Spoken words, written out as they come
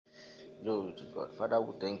Glory to God. Father,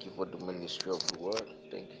 we thank you for the ministry of the word.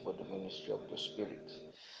 Thank you for the ministry of the spirit.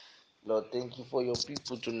 Lord, thank you for your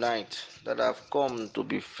people tonight that have come to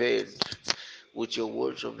be fed with your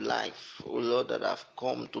words of life. Oh Lord, that have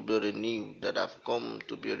come to be renewed, that have come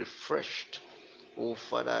to be refreshed. Oh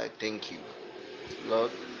Father, I thank you.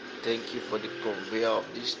 Lord, thank you for the conveyor of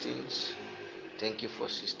these things. Thank you for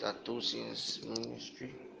Sister Tosin's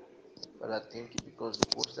ministry. Father, thank you because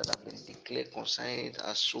the words that have been declared concerning it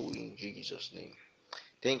are so in Jesus' name.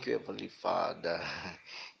 Thank you, Heavenly Father.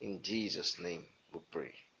 In Jesus' name we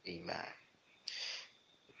pray. Amen.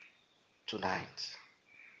 Tonight,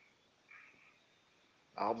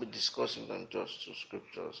 I'll be discussing on just two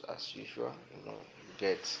scriptures as usual.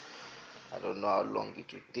 Get I don't know how long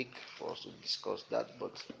it will take for us to discuss that,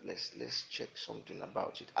 but let's check something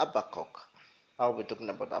about it. Habakkuk. I'll be talking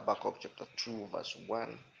about Habakkuk chapter 2, verse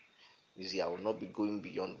 1. You see, I will not be going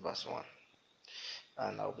beyond verse 1.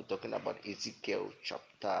 And I'll be talking about Ezekiel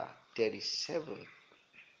chapter 37.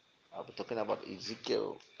 I'll be talking about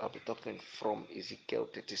Ezekiel. I'll be talking from Ezekiel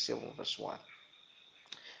 37, verse 1.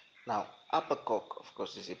 Now, Habakkuk, of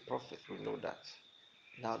course, is a prophet. We know that.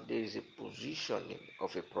 Now, there is a positioning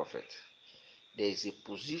of a prophet. There is a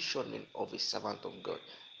positioning of a servant of God.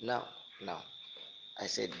 Now, I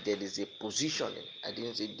said there is a positioning. I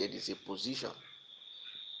didn't say there is a position.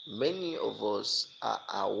 Many of us are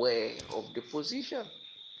aware of the position.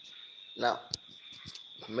 Now,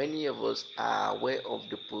 many of us are aware of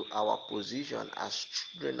our position as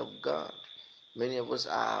children of God. Many of us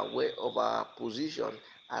are aware of our position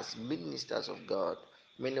as ministers of God.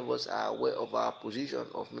 Many of us are aware of our position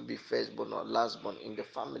of maybe firstborn or lastborn in the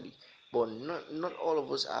family. But not all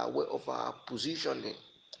of us are aware of our positioning.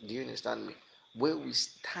 Do you understand me? Where we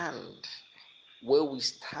stand. Where we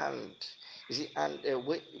stand. You see, and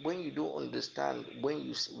when you don't understand where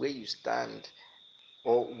you stand,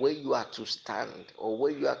 or where you are to stand, or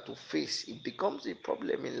where you are to face, it becomes a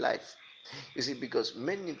problem in life. You see, because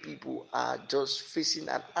many people are just facing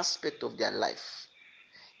an aspect of their life.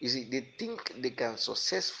 You see, they think they can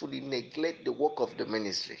successfully neglect the work of the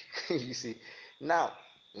ministry. You see, now,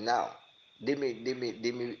 they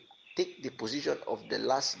may take the position of the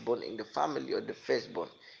last born in the family or the firstborn.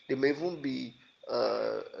 They may even be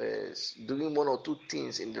doing one or two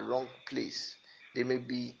things in the wrong place. They may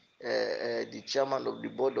be the chairman of the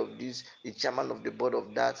board of this, the chairman of the board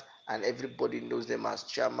of that, and everybody knows them as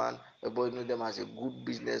chairman. Everybody knows them as a good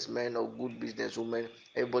businessman or good businesswoman.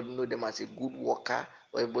 Everybody knows them as a good worker.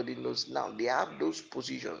 Everybody knows now they have those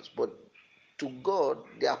positions, but to God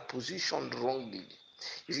they are positioned wrongly.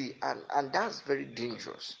 You see, and that's very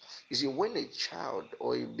dangerous. You see, when a child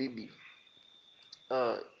or a baby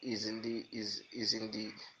is in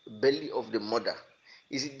the belly of the mother,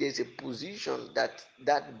 you see, there's a position that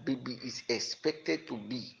baby is expected to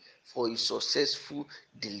be for a successful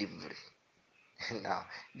delivery. Now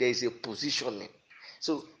there is a positioning.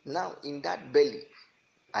 So now in that belly,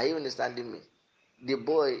 are you understanding me? The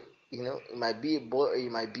boy, it might be a boy or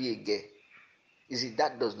it might be a girl. You see,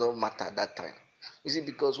 that does not matter at that time. You see,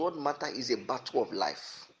 because what matters is a battle of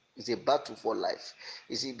life. It's a battle for life.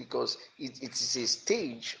 You see, because it is a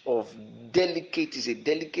stage of it's a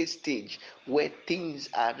delicate stage where things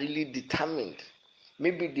are really determined.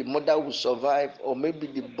 Maybe the mother will survive, or maybe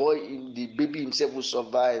the baby himself will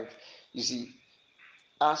survive. You see,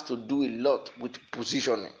 has to do a lot with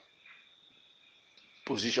positioning.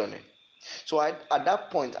 So at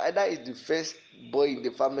that point, either it's the first boy in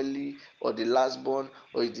the family, or the last born,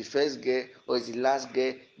 or it's the first girl, or it's the last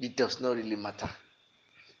girl. It does not really matter.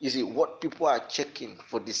 You see, what people are checking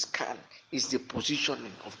for the scan is the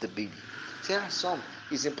positioning of the baby. There are some,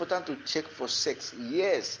 it's important to check for sex,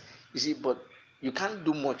 yes. You see, but you can't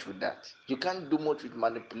do much with that. You can't do much with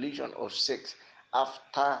manipulation of sex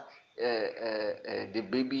after the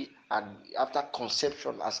baby, and after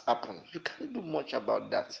conception has happened. You can't do much about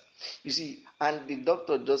that. You see, and the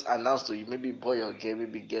doctor just announced to you, maybe boy or girl,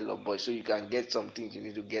 maybe girl or boy, so you can get some things you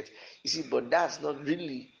need to get. You see, but that's not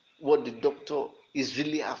really what the doctor is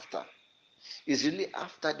really after. Is really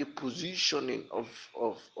after the positioning of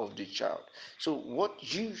the child. So what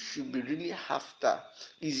you should be really after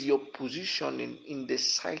is your positioning in the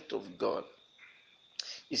sight of God.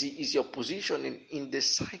 You see, is your positioning in the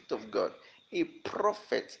sight of God. A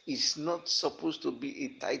prophet is not supposed to be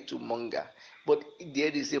a title monger, but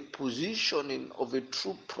there is a positioning of a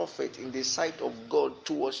true prophet in the sight of God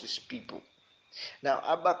towards his people. Now,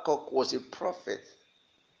 Habakkuk was a prophet.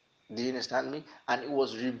 Do you understand me? And it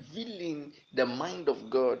was revealing the mind of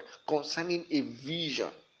God concerning a vision.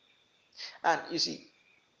 And you see,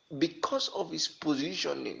 because of his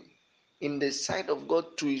positioning, in the sight of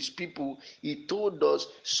God to his people, he told us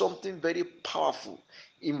something very powerful.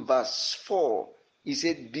 In verse 4, he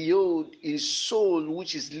said, behold, his soul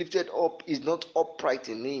which is lifted up is not upright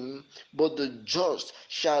in him, but the just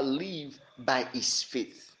shall live by his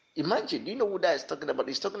faith. Imagine, do you know who that is talking about?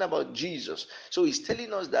 He's talking about Jesus. So he's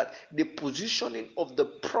telling us that the positioning of the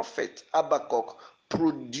prophet Habakkuk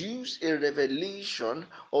produced a revelation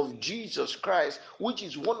of Jesus Christ, which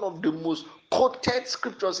is one of the most quoted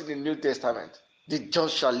scriptures in the New Testament. The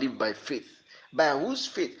just shall live by faith. By whose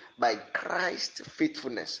faith? By Christ's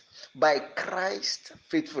faithfulness. By Christ's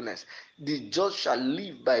faithfulness. The just shall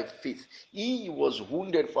live by faith. He was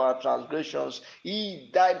wounded for our transgressions. He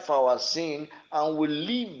died for our sin, and we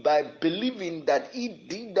live by believing that he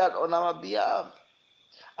did that on our behalf.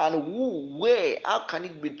 And who, where, how can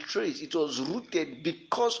it be traced? It was rooted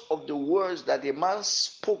because of the words that the man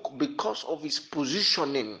spoke, because of his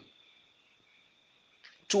positioning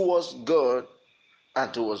towards God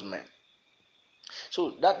and towards men.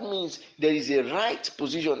 So that means there is a right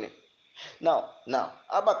positioning. Now,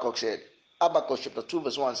 Habakkuk said, Habakkuk chapter 2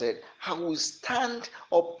 verse 1 said, I will stand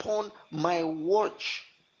upon my watch.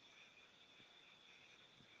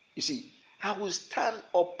 You see, I will stand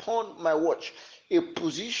upon my watch. A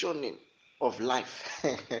positioning of life.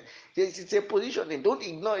 It's a positioning. Don't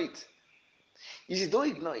ignore it. You see, don't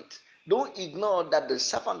ignore it. Don't ignore that the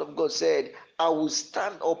servant of God said, I will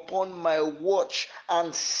stand upon my watch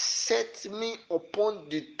and set me upon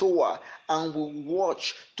the tower and will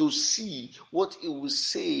watch to see what he will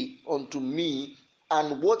say unto me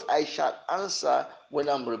and what I shall answer when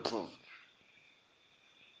I'm reproved.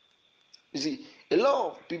 You see, a lot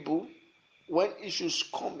of people, when issues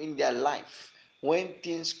come in their life, when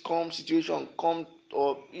things come, situations come,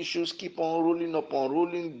 or issues keep on rolling upon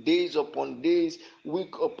rolling, days upon days,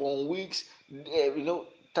 week upon weeks,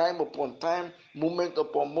 time upon time, moment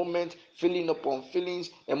upon moment, feeling upon feelings,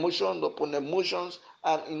 emotion upon emotions,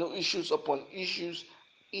 and issues upon issues.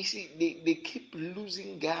 You see, they keep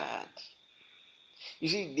losing guard. You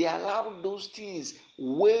see, they allow those things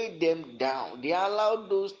weigh them down. They allow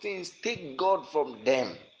those things take God from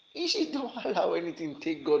them. You see, don't allow anything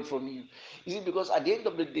take God from you. You see, because at the end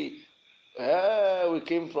of the day, we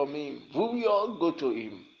came from him. We all go to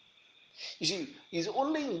him. You see, it's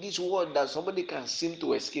only in this world that somebody can seem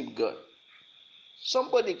to escape God.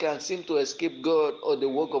 Somebody can seem to escape God or the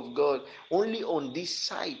work of God only on this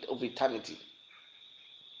side of eternity.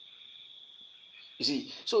 You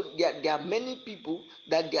see, so there are many people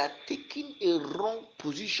that they are taking a wrong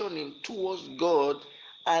positioning towards God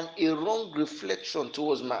and a wrong reflection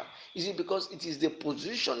towards man. You see, because it is the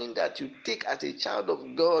positioning that you take as a child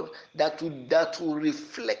of God that will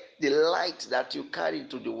reflect the light that you carry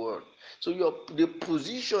to the world. So the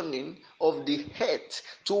positioning of the head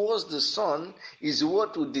towards the sun is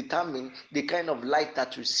what will determine the kind of light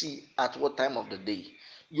that you see at what time of the day.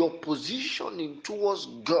 Your positioning towards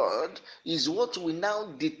God is what will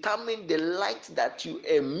now determine the light that you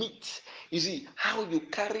emit. You see, how you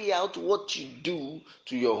carry out what you do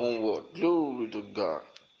to your own world. Glory to God.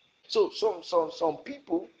 So some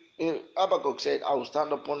people, Habakkuk said, I will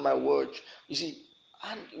stand upon my watch. You see,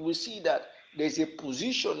 and we see that there's a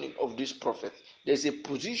positioning of this prophet. There's a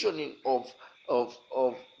positioning of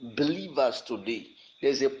believers today.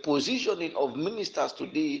 There's a positioning of ministers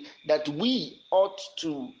today that we ought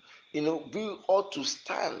to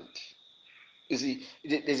stand. You see,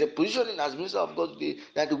 there's a positioning as minister of God today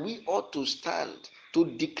that we ought to stand to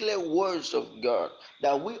declare words of God,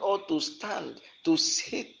 that we ought to stand to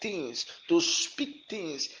say things, to speak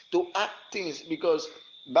things, to act things, because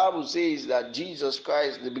Bible says that Jesus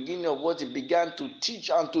Christ, the beginning of what he began to teach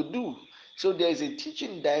and to do. So there is a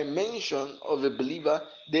teaching dimension of a believer.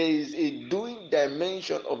 There is a doing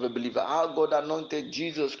dimension of a believer. How God anointed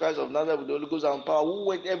Jesus Christ of Nazareth with the Holy Ghost and power, who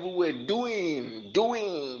went everywhere doing.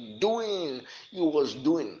 He was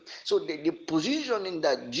doing. So the positioning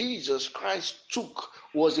that Jesus Christ took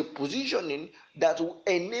was a positioning that will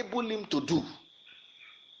enable him to do.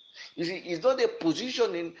 You see, it's not a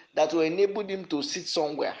positioning that will enable him to sit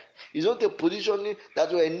somewhere. It's not a positioning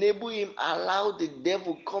that will enable him allow the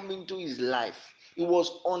devil come into his life. He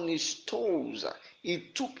was on his toes. He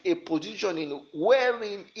took a positioning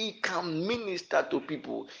wherein he can minister to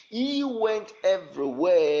people. He went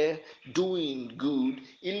everywhere doing good,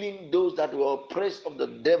 healing those that were oppressed of the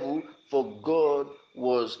devil, for God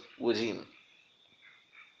was with him.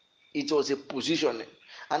 It was a positioning.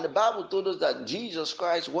 And the Bible told us that Jesus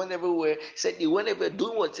Christ went everywhere, said he went everywhere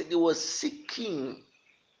doing what? Said he was seeking.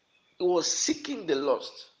 He was seeking the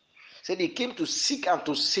lost. Said he came to seek and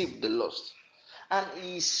to save the lost. and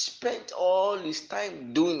he spent all his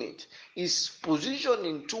time doing it. His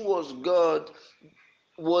positioning towards God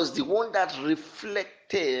was the one that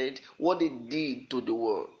reflected what he did to the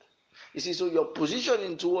world. You see, so your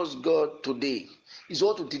positioning towards God today is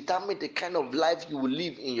what will determine the kind of life you will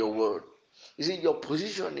live in your world. You see, your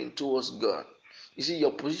positioning towards God. You see,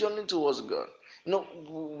 your positioning towards God.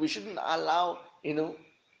 We shouldn't allow,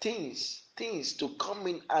 things to come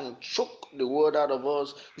in and choke the word out of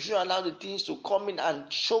us. We shouldn't allow the things to come in and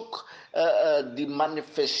choke the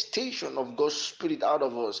manifestation of God's Spirit out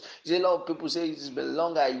of us. You see, a lot of people say it's been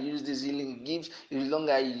long I use these healing gifts, it's long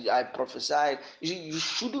I prophesied. You see, you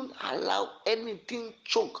shouldn't allow anything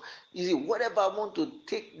choke. You see, whatever I want to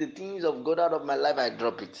take the things of God out of my life, I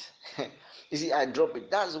drop it. You see, I drop it.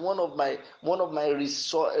 That's one of my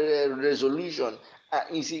resolution.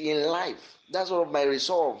 You see, in life, that's one of my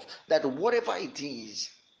resolve. That whatever it is,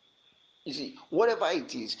 you see, whatever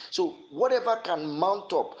it is, so whatever can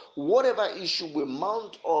mount up, whatever issue will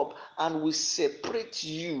mount up and will separate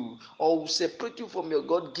you, or will separate you from your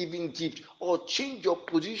God-given gift, or change your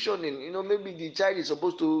positioning. Maybe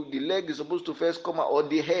the leg is supposed to first come out, or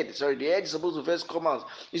the head is supposed to first come out.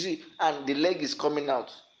 You see, and the leg is coming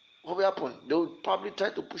out. What will happen? They will probably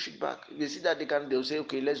try to push it back. If they see that they'll say,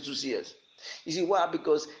 okay, let's do CS. You see why?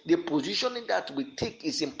 Because the positioning that we take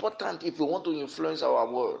is important if we want to influence our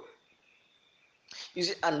world. You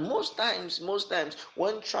see, and most times,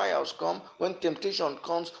 when trials come, when temptation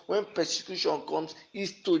comes, when persecution comes,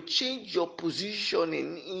 is to change your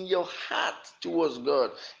positioning in your heart towards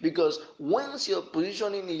God. Because once your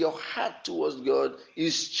positioning in your heart towards God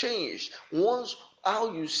is changed, once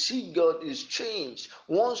how you see God is changed,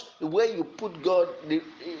 once the way you put God,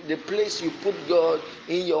 the place you put God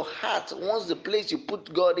in your heart, once the place you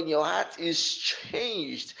put God in your heart is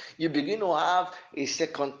changed, you begin to have a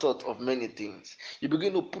second thought of many things. You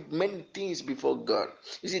begin to put many things before God.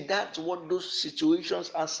 You see, that's what those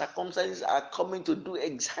situations and circumstances are coming to do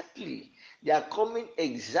exactly. They are coming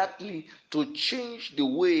exactly to change the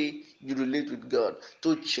way you relate with God,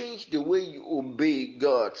 to change the way you obey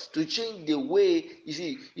God, to change the way, you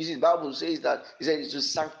see, the Bible says that, it says to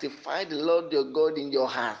sanctify the Lord your God in your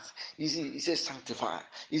heart. You see, it says sanctify.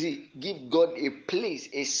 You see, give God a place,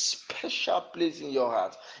 a special place in your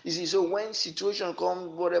heart. You see, so when situation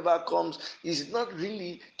comes, whatever comes, it's not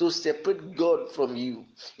really to separate God from you.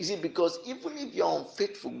 You see, because even if you're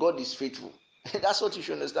unfaithful, God is faithful. That's what you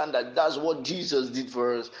should understand, that that's what Jesus did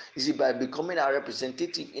for us. You see, by becoming our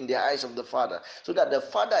representative in the eyes of the Father. So that the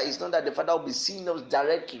Father is not that the Father will be seeing us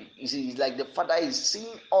directly. You see, it's like the Father is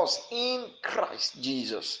seeing us in Christ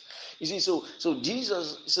Jesus. You see, so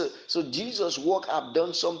Jesus' work have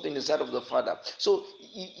done something inside of the Father. So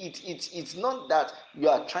it's not that you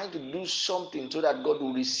are trying to do something so that God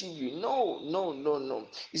will receive you. No.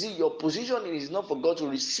 You see, your position is not for God to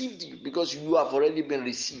receive you, because you have already been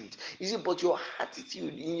received. You see, but your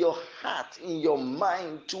attitude in your heart, in your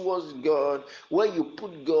mind towards God, where you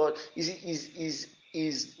put God, is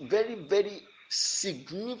very, very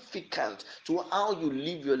significant to how you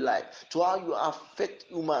live your life, to how you affect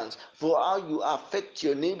humans, for how you affect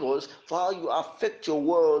your neighbors, for how you affect your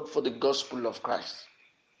world for the gospel of Christ.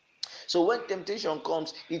 So when temptation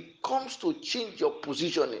comes, it comes to change your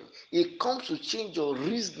positioning. It comes to change your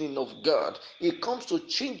reasoning of God. It comes to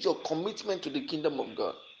change your commitment to the kingdom of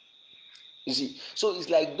God. You see, so it's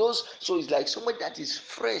like somebody that is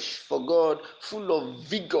fresh for God, full of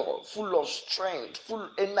vigor, full of strength, full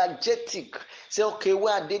energetic. Say, okay,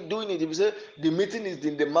 why are they doing it? If you say the meeting is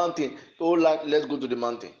in the mountain, let's go to the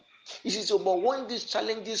mountain. You see, so but when these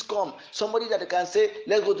challenges come, somebody that can say,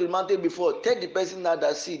 let's go to the mountain before, tell the person now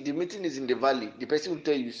that, see, the meeting is in the valley. The person will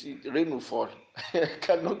tell you, see, rain will fall.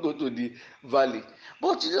 Cannot go to the valley.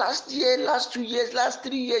 But last year, last 2 years, last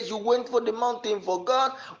 3 years, you went for the mountain for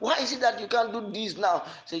God. Why is it that you can't do this now?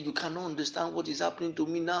 Say, you cannot understand what is happening to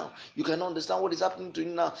me now. You cannot understand what is happening to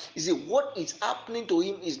him now. You see, what is happening to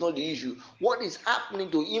him is not the issue. What is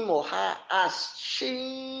happening to him or her has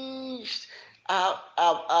changed. Our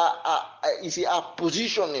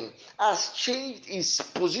positioning has changed his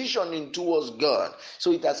positioning towards God.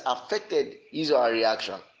 So it has affected his or her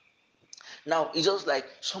reaction. Now, it's just like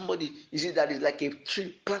somebody, you see, that is like a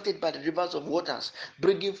tree planted by the rivers of waters,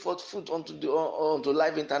 bringing forth fruit unto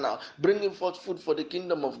life eternal, bringing forth fruit for the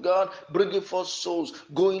kingdom of God, bringing forth souls,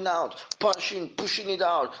 going out, pushing it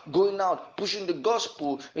out, going out, pushing the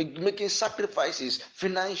gospel, making sacrifices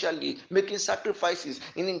financially, making sacrifices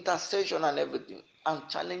in intercession and everything. And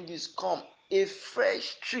challenges come. A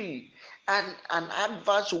fresh tree and an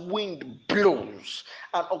adverse wind blows,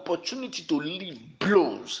 an opportunity to live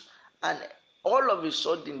blows, and all of a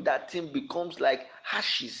sudden that thing becomes like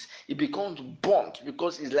ashes. It becomes burnt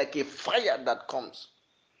because it's like a fire that comes.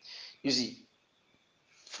 You see,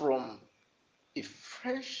 from a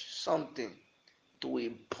fresh something to a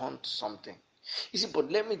burnt something. You see,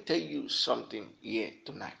 but let me tell you something here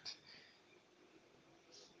tonight.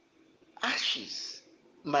 Ashes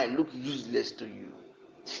might look useless to you.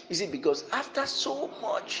 You see, because after so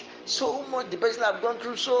much, the person have gone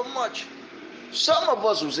through so much. Some of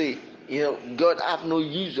us will say, God have no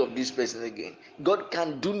use of this person again. God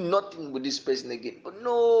can do nothing with this person again. But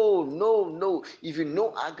no, no, no. If you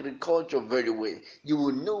know agriculture very well, you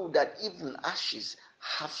will know that even ashes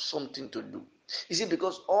have something to do. You see,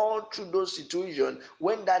 because all through those situations,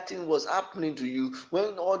 when that thing was happening to you,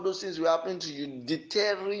 when all those things were happening to you,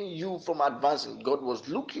 deterring you from advancing, God was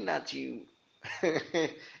looking at you.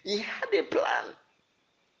 He had a plan.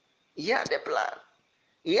 He had a plan.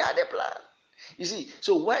 He had a plan. You see,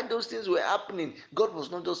 so while those things were happening, God was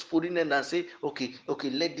not just putting in and say, okay,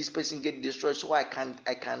 let this person get destroyed so I can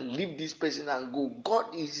leave this person and go.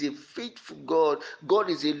 God is a faithful God. God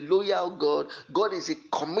is a loyal God. God is a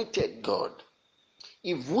committed God.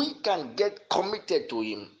 If we can get committed to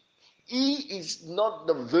Him, He is not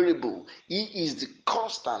the variable. He is the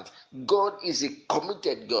constant. God is a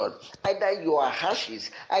committed God. Either you are ashes,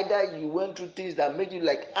 either you went through things that made you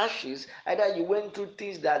like ashes, either you went through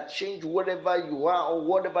things that changed whatever you are or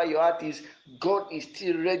whatever your heart is, God is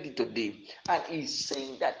still ready today. And He's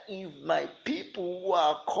saying that if my people who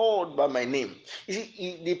are called by my name, you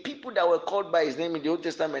see, the people that were called by His name in the Old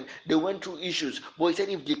Testament, they went through issues. But He said,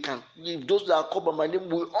 if those that are called by my name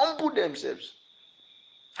will humble themselves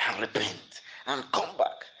and repent and come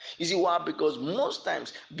back. You see why? Because most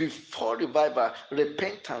times before revival,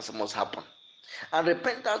 repentance must happen. And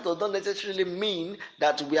repentance does not necessarily mean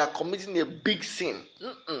that we are committing a big sin.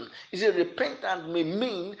 You see, repentance may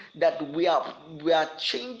mean that we are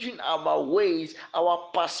changing our ways, our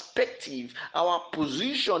perspective, our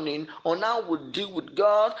positioning on how we deal with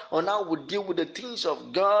God, on how we deal with the things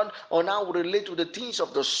of God, on how we relate to the things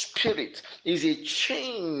of the Spirit. It's a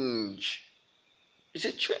change. It's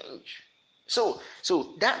a change. So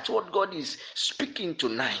that's what God is speaking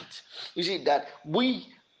tonight. You see, that we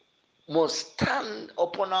must stand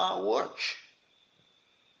upon our watch.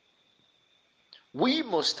 We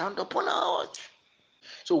must stand upon our watch.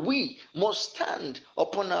 So we must stand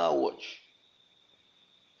upon our watch.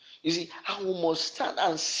 You see, and we must stand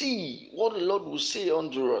and see what the Lord will say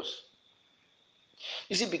unto us.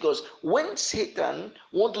 You see, because when Satan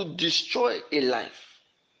wants to destroy a life,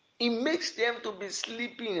 he makes them to be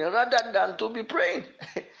sleeping rather than to be praying.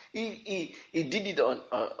 he did it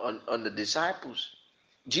on the disciples.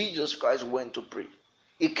 Jesus Christ went to pray.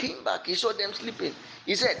 He came back. He saw them sleeping.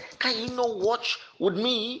 He said, can you not watch with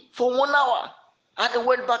me for 1 hour? And they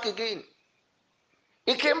went back again.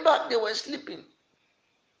 He came back. They were sleeping.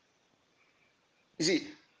 You see,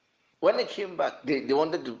 when they came back, they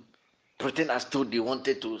wanted to pretend as though they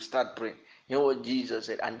wanted to start praying. You know what Jesus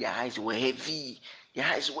said? And their eyes were heavy. Their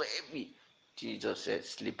eyes were heavy. Jesus said,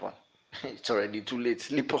 sleep on. It's already too late.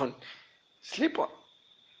 Sleep on. Sleep on.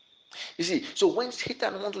 You see, so when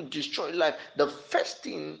Satan wants to destroy life, the first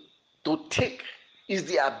thing to take is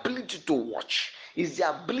the ability to watch, is the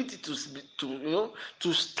ability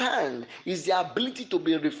to stand, is the ability to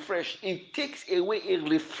be refreshed. It takes away a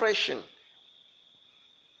refreshing.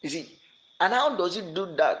 You see, and how does it do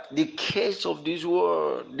that? The cares of this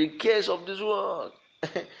world, the cares of this world.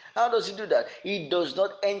 How does he do that? He does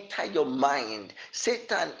not enter your mind.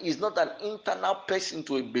 Satan is not an internal person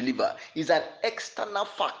to a believer. He's an external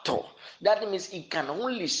factor. That means he can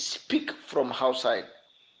only speak from outside.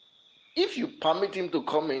 If you permit him to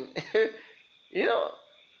come in,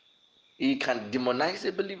 he can demonize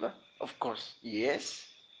a believer. Of course, yes.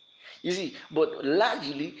 You see, but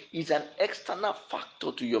largely it's an external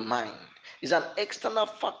factor to your mind. It's an external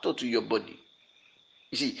factor to your body.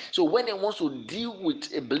 You see, so when he wants to deal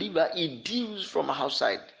with a believer, he deals from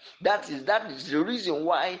outside. That is the reason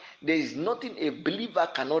why there is nothing a believer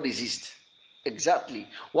cannot resist. Exactly.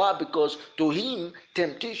 Why? Because to him,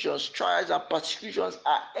 temptations, trials, and persecutions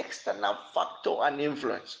are external factor and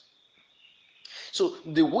influence. So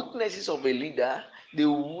the weaknesses of a leader,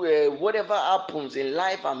 whatever happens in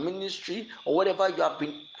life and ministry, or whatever you have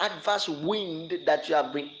been adverse wind that you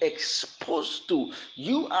have been exposed to,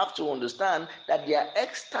 you have to understand that there are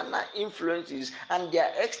external influences and there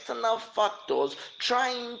are external factors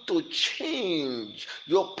trying to change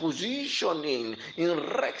your positioning in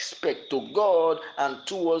respect to God and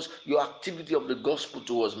towards your activity of the gospel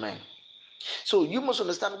towards men. So you must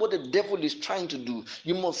understand what the devil is trying to do.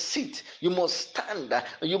 You must sit, you must stand,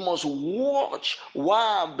 you must watch.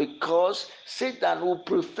 Why? Because Satan will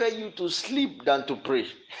prefer you to sleep than to pray.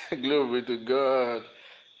 Glory to God.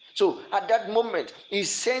 So at that moment, he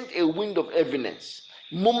sent a wind of heaviness,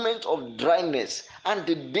 moment of dryness, and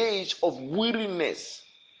the days of weariness,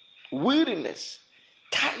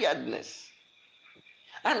 tiredness.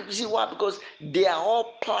 And you see why? Because they are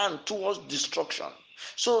all planned towards destruction.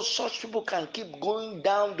 So such people can keep going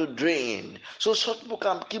down the drain. So such people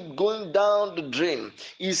can keep going down the drain.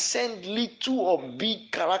 He sent little or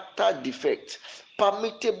big character defect,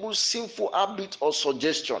 permittable sinful habit or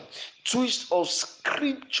suggestion, twist of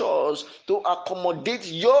scriptures to accommodate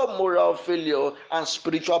your moral failure and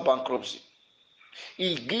spiritual bankruptcy.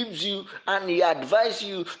 He gives you and he advises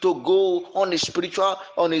you to go on a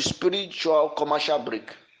spiritual commercial break.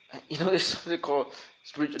 You know, it's something called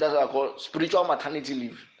spiritual. That's what I call spiritual maternity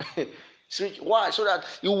leave. Why? So that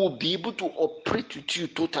you will be able to operate with you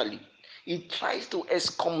totally. He tries to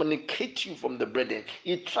excommunicate you from the brethren.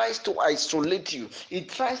 He tries to isolate you. He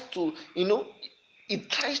tries to, it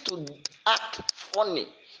tries to act funny.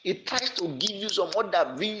 It tries to give you some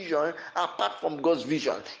other vision apart from God's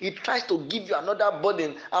vision. It tries to give you another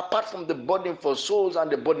burden apart from the burden for souls and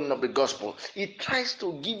the burden of the gospel. It tries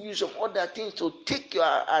to give you some other things to take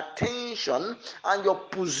your attention and your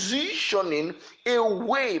positioning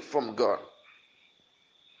away from God.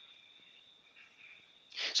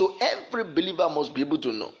 So every believer must be able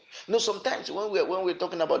to know. Sometimes when we're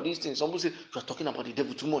talking about these things, some people say you are talking about the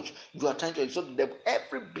devil too much. You are trying to exalt the devil.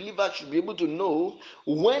 Every believer should be able to know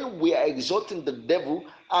when we are exalting the devil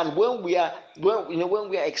and when we are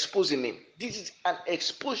exposing him. This is an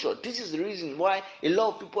exposure. This is the reason why a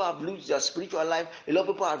lot of people have lost their spiritual life. A lot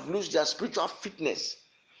of people have lost their spiritual fitness.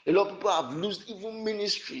 A lot of people have lost even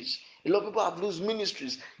ministries. A lot of people have lost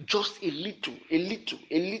ministries just a little.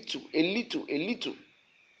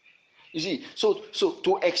 You see, so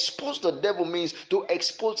to expose the devil means to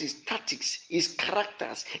expose his tactics, his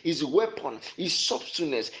characters, his weapon, his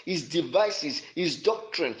substance, his devices, his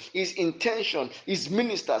doctrine, his intention, his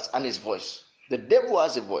ministers, and his voice. The devil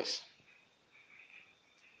has a voice.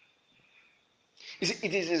 You see,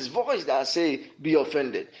 it is his voice that say, be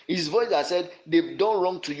offended. His voice that said, they've done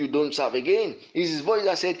wrong to you, don't serve again. It is his voice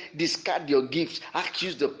that said, discard your gifts,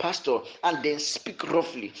 accuse the pastor, and then speak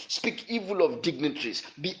roughly, speak evil of dignitaries,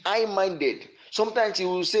 be high-minded. Sometimes he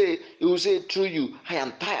will say through you, I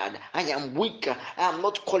am tired, I am weak, I am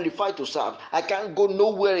not qualified to serve, I can't go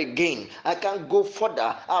nowhere again, I can't go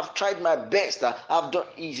further, I've tried my best, I've done.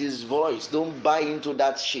 It's his voice. Don't buy into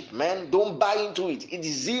that shit, man. Don't buy into it. It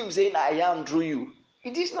is him saying, I am through you.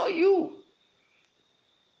 It is not you.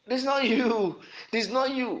 It is not you. It is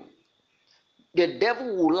not you. The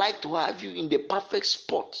devil would like to have you in the perfect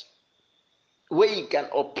spot where he can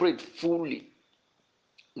operate fully.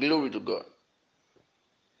 Glory to God.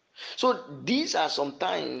 So these are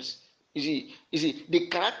sometimes, you see, the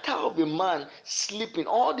character of a man sleeping,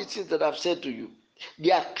 all the things that I've said to you,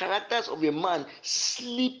 they are characters of a man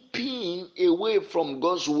slipping away from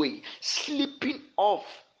God's way, slipping off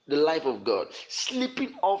the life of God,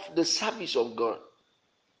 slipping off the service of God.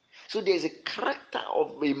 So there's a character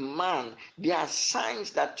of a man. There are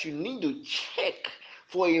signs that you need to check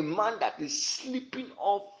for a man that is slipping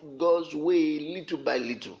off God's way little by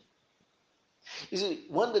little. You see,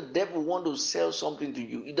 when the devil wants to sell something to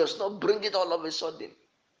you, he does not bring it all of a sudden.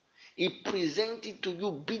 He presents it to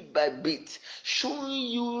you bit by bit, showing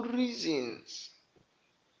you reasons.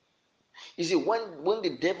 You see, when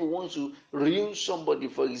the devil wants to ruin somebody,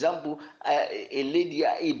 for example, a lady,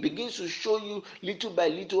 he begins to show you little by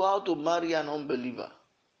little how to marry an unbeliever.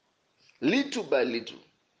 Little by little.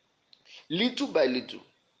 Little by little.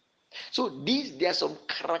 So there are some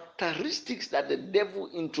characteristics that the devil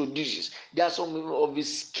introduces. There are some of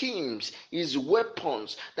his schemes, his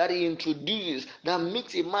weapons that he introduces that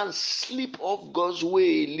makes a man slip off God's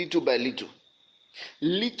way little by little.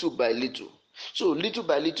 Little by little. So little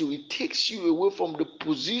by little, it takes you away from the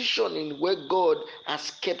position in where God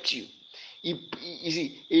has kept you. You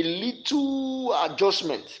see, a little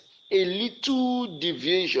adjustment, a little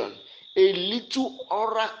deviation, a little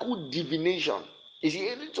oracle divination. You see,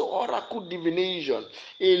 a little oracle divination,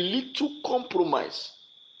 a little compromise.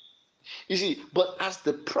 You see, but as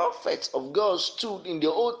the prophets of God stood in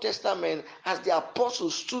the Old Testament, as the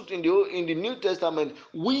apostles stood in the New Testament,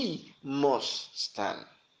 we must stand.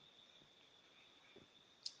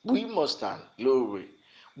 We must stand. Glory.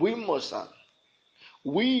 We must stand.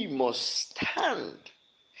 We must stand.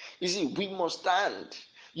 You see, we must stand.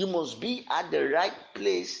 You must be at the right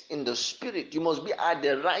place in the spirit. You must be at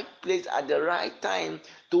the right place at the right time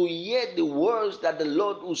to hear the words that the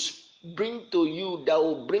Lord will bring to you, that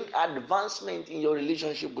will bring advancement in your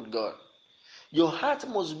relationship with God. Your heart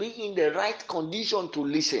must be in the right condition to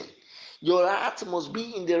listen. Your heart must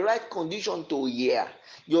be in the right condition to hear.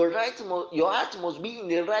 Your heart must be in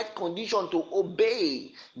the right condition to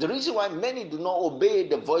obey. The reason why many do not obey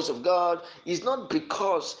the voice of God is not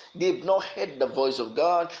because they've not heard the voice of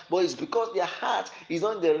God, but it's because their heart is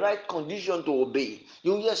not in the right condition to obey.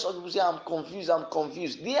 You hear some people say, I'm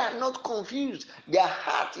confused. They are not confused. Their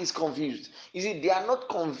heart is confused. You see, they are not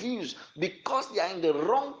confused because they are in the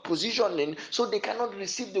wrong positioning, so they cannot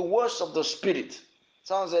receive the words of the Spirit.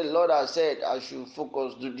 Someone said, Lord has said I should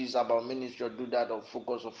focus, do this about ministry, or do that, or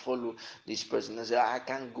focus or follow this person. I say, I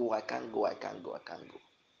can't go.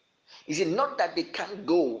 Is it not that they can't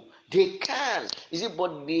go? They can. Is it,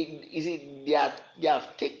 but they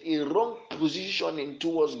have taken a wrong positioning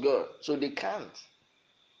towards God, so they can't.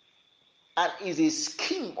 And it's a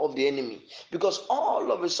scheme of the enemy, because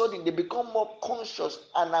all of a sudden they become more conscious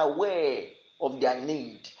and aware of their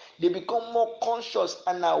need. They become more conscious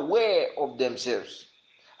and aware of themselves.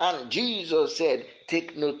 And Jesus said,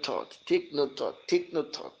 take no thought, take no thought, take no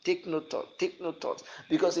thought, take no thought, take no thought.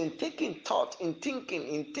 Because in taking thought, in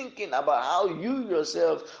thinking about how you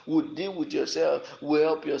yourself would deal with yourself, will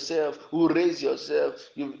help yourself, will raise yourself,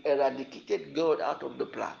 you've eradicated God out of the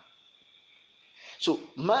plan. So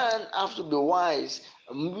man has to be wise.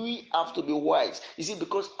 We have to be wise. You see,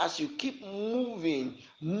 because as you keep moving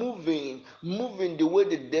the way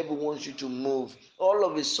the devil wants you to move, all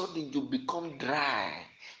of a sudden you become dry.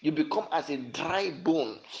 You become as a dry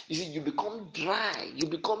bone. You see, you become dry.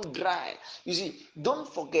 You see,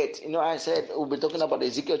 don't forget, I said we'll be talking about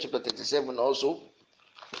Ezekiel chapter 37 also.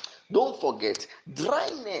 Don't forget,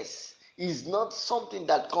 dryness is not something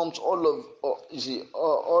that comes all of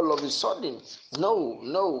a sudden.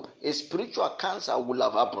 No, a spiritual cancer will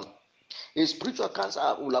have happened.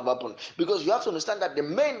 Because you have to understand that the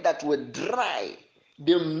men that were dry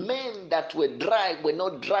were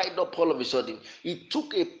not dried up all of a sudden. It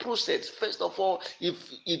took a process. First of all,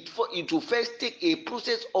 it will first take a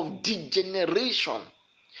process of degeneration,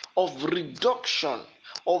 of reduction,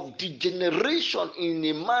 of degeneration in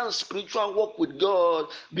a man's spiritual walk with God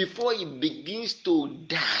before he begins to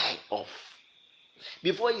die off,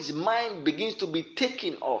 before his mind begins to be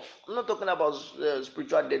taken off. I'm not talking about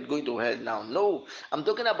spiritual death, going to hell now. No, I'm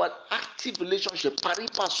talking about active relationship,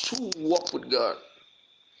 paripasu walk with God.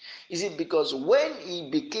 Is it because when he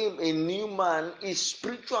became a new man, his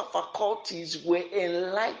spiritual faculties were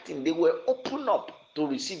enlightened, they were opened up to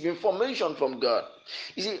receive information from God.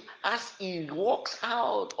 You see, as he walks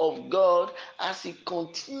out of God, as he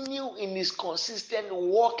continues in his consistent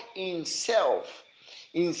walk in self,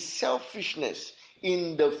 in selfishness,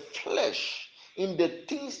 in the flesh, in the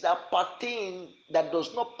things that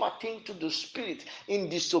does not pertain to the spirit, in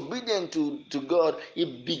disobedience to God,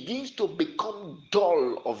 it begins to become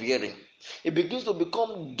dull of hearing. It begins to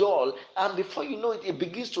become dull, and before you know it, it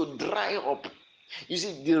begins to dry up. You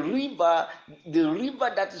see, the river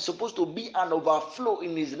that is supposed to be an overflow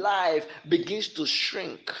in his life begins to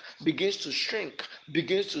shrink.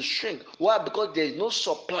 Why? Because there is no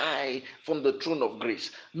supply from the throne of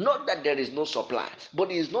grace. Not that there is no supply,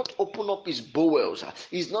 but he is not opening up his bowels.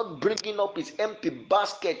 He's not bringing up his empty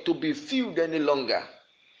basket to be filled any longer.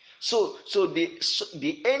 So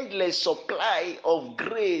the endless supply of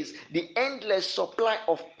grace, the endless supply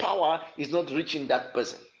of power is not reaching that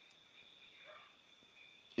person.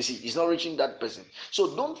 You see, it's not reaching that person.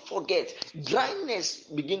 So don't forget, dryness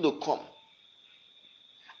begin to come.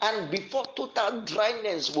 And before total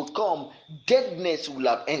dryness will come, deadness will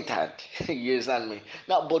have entered. You understand me?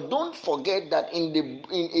 Now, but don't forget that in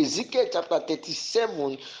Ezekiel chapter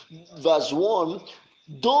 37, verse 1,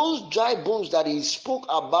 those dry bones that he spoke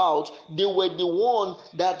about, they were the one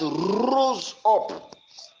that rose up.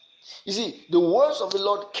 You see, the words of the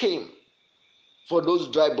Lord came for those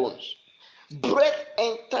dry bones. Breath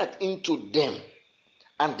entered into them,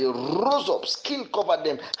 and they rose up, skin covered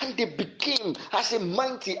them, and they became as a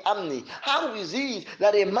mighty army. How is it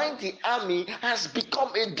that a mighty army has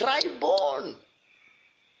become a dry bone?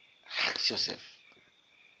 Ask yourself.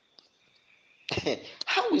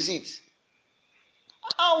 How is it?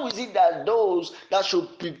 How is it that those that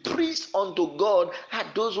should be priests unto God are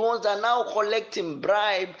those ones that are now collecting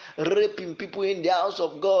bribe, raping people in the house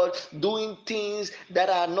of God, doing things that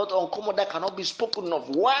are not uncommon, that cannot be spoken of?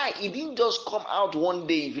 Why? It didn't just come out one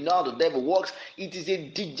day. If you know how the devil works, it is a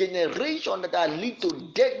degeneration that lead to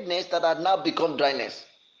deadness that has now become dryness.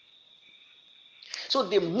 So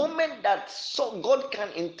the moment that God can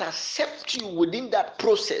intercept you within that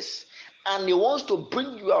process and he wants to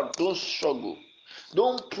bring you out, don't struggle.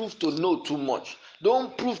 Don't prove to know too much.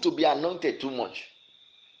 Don't prove to be anointed too much.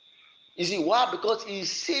 You see why? Because he's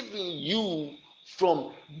saving you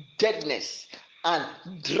from deadness and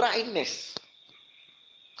dryness.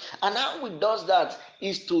 And how he does that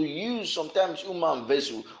is to use sometimes human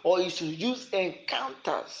vessel, or is to use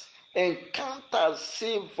encounters. Encounters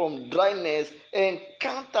save from dryness,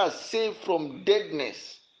 encounters save from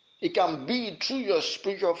deadness. It can be through your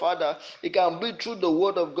spiritual father, it can be through the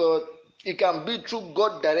word of God, it can be through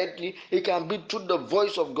God directly, it can be through the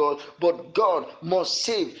voice of God, but God must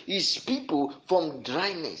save his people from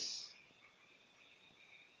dryness.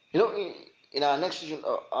 In our next session,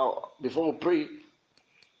 before we pray,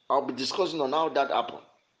 I'll be discussing on how that happened.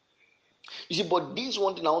 You see, but this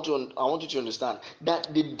one thing I want you to understand,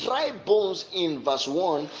 that the dry bones in verse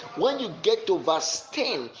 1, when you get to verse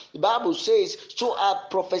 10, the Bible says, so I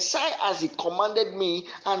prophesied as he commanded me,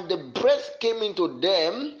 and the breath came into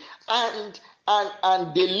them,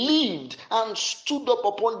 and they lived and stood up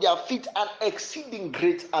upon their feet, an exceeding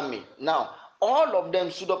great army. Now, all of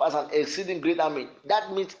them stood up as an exceeding great army.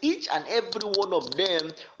 That means each and every one of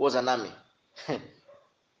them was an army.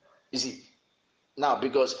 You see, now,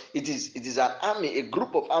 because it is an army, a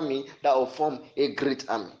group of army that will form a great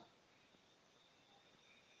army.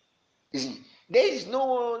 You see, there is no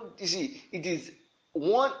one, you see, it is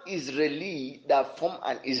one Israeli that form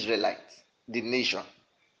an Israelite, the nation.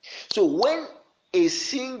 So when a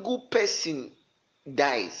single person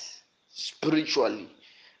dies spiritually,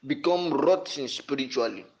 become rotten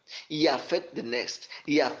spiritually, he affect the next,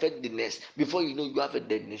 before you know, you have a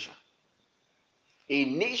dead nation. A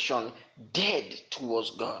nation dead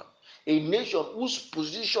towards God. A nation whose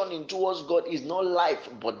positioning towards God is not life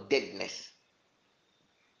but deadness.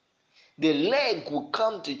 The leg will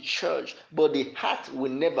come to church, but the heart will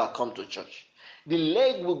never come to church. The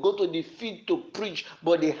leg will go to the feet to preach,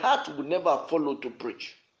 but the heart will never follow to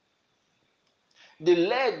preach. The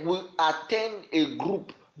leg will attend a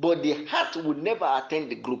group, but the heart will never attend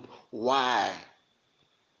the group. Why?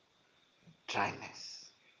 Dryness.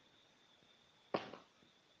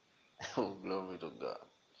 Oh, glory to God.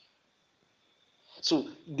 So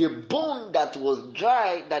the bone that was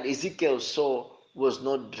dry that Ezekiel saw was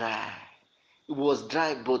not dry. It was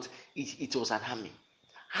dry, but it was an army.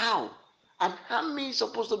 How? An army is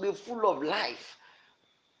supposed to be full of life.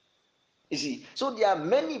 You see, so there are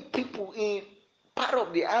many people in part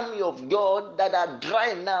of the army of God that are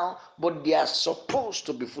dry now, but they are supposed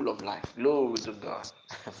to be full of life. Glory to God.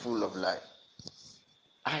 Full of life.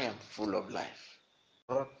 I am full of life.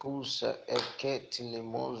 Rakusa eketini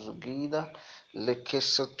gida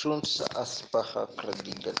lekesatunsa aspaha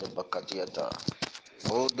kradiga de bakatiata.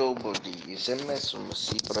 Bodo bodi isemesum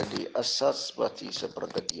sibradi asas bati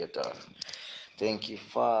sabragadiata. Thank you,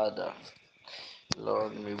 Father.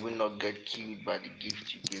 Lord, may we not get killed by the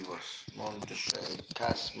gift you give us.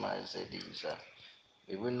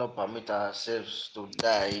 May we not permit ourselves to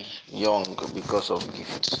die young because of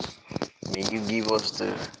gifts. May you give us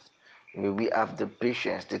may we have the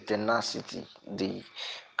patience, the tenacity, the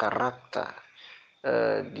character,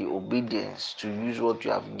 the obedience to use what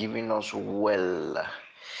you have given us well.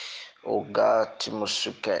 O God,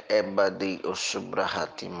 Timosuka Ebadi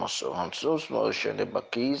Osubrahati Moso Hansos Motion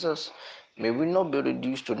Bakizas. May we not be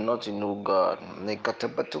reduced to nothing, O God.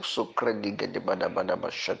 Nekatabato so credi get the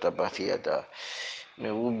badabadaba shatabathiata.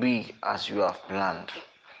 May we be as you have planned.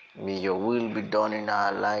 May your will be done in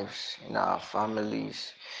our lives, in our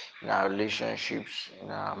families, in our relationships,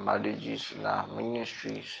 in our marriages, in our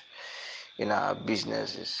ministries, in our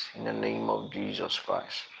businesses, in the name of Jesus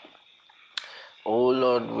Christ. Oh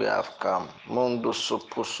Lord, we have come. Mundo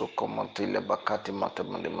soposo komantile bakati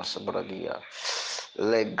matamande masabradia.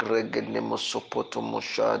 Legregende mosopoto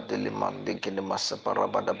mosha delimande gende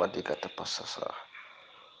masaparabada badikata pasasa.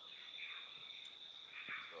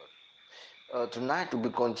 Tonight we'll be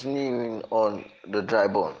continuing on the dry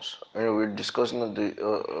bones. And we're discussing on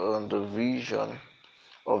the vision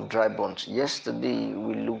of dry bones. Yesterday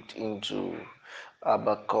we looked into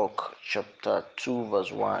Habakkuk chapter 2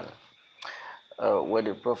 verse 1. Where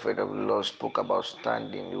the prophet of the Lord spoke about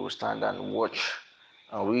standing, he will stand and watch.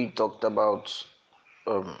 And we talked about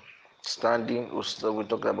standing, we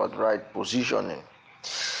talked about right positioning.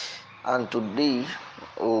 And today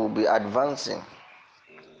we'll be advancing.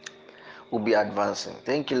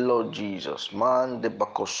 Thank you, Lord Jesus. Man de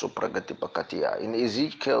bakoso pragati pakatia. In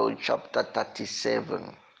Ezekiel chapter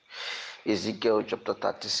 37. Ezekiel chapter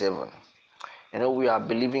 37. We are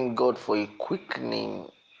believing God for a quickening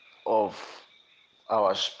of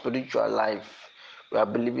our spiritual life We are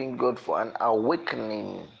believing God for an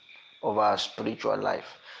awakening of our spiritual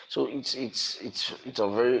life. So it's a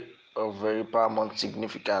very paramount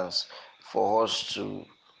significance for us to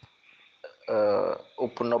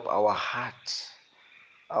open up our heart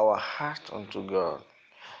unto God.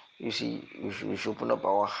 You see, we should open up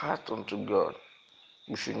our heart unto God.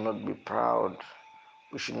 We should not be proud.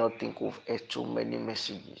 We should not think of too many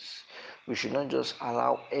messages. We should not just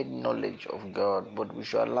allow a knowledge of God, but we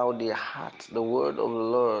should allow the heart, the word of the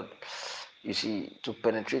Lord, you see, to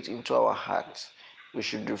penetrate into our hearts. We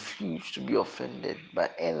should refuse to be offended by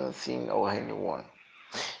anything or anyone.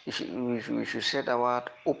 We should set our heart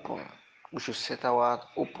open. We should set our heart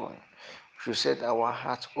open. We should set our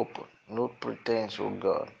heart open. No pretense, oh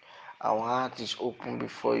God. Our heart is open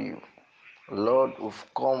before you. Lord, we've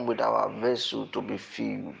come with our vessel to be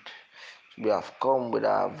filled. We have come with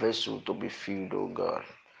our vessel to be filled, O God.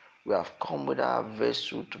 We have come with our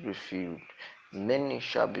vessel to be filled. Many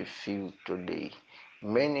shall be filled today.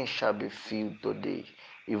 Many shall be filled today.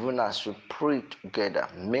 Even as we pray together,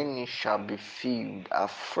 many shall be filled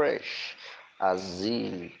afresh as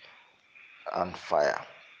zeal and fire.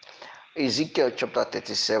 Ezekiel chapter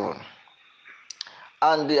 37.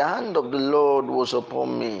 And the hand of the Lord was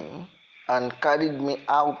upon me, and carried me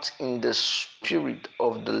out in the spirit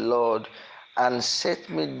of the Lord, and set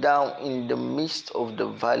me down in the midst of the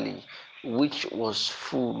valley, which was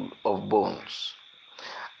full of bones,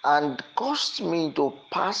 and caused me to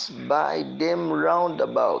pass by them round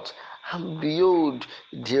about. And behold,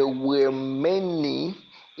 there were many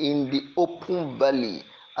in the open valley,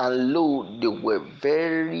 and lo, they were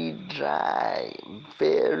very dry,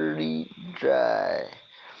 very dry.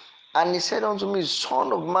 And he said unto me,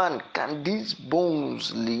 Son of man, can these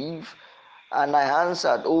bones live? And I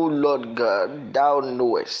answered, O Lord God, thou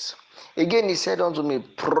knowest. Again he said unto me,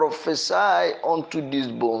 Prophesy unto these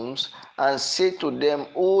bones, and say to them,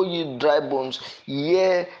 O ye dry bones,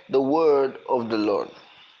 hear the word of the Lord.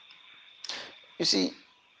 You see,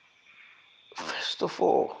 first of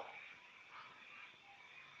all,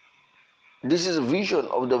 this is a vision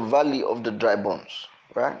of the valley of the dry bones,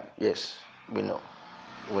 right? Yes, we know.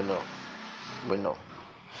 We know. We know.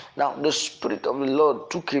 Now, the Spirit of the Lord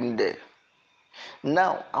took him there.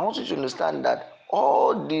 Now, I want you to understand that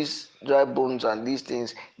all these dry bones and these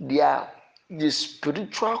things, they are the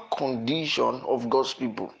spiritual condition of God's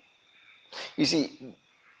people. You see,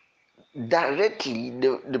 directly,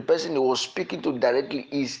 the person he was speaking to directly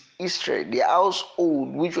is Israel, the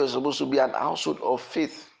household which was supposed to be an household of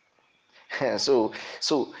faith. so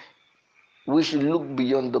we should look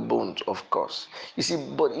beyond the bones, of course. You see,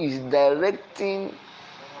 but he's directing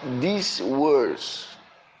these words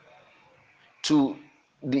to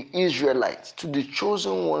the Israelites, to the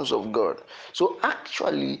chosen ones of God. So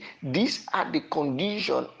actually, these are the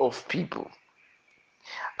condition of people.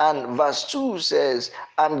 And verse 2 says,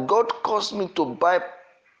 and God caused me to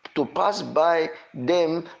pass by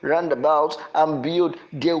them round about, and behold,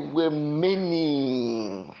 there were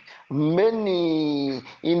many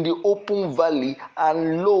in the open valley,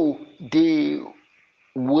 and lo, they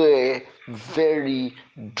were very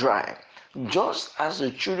dry. Just as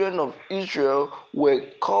the children of Israel were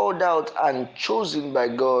called out and chosen by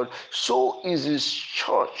God, so is his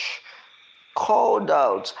church called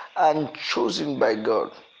out and chosen by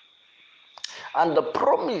God. And the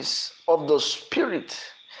promise of the Spirit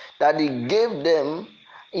that he gave them,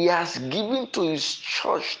 he has given to his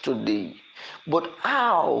church today. But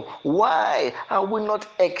how? Why are we not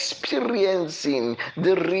experiencing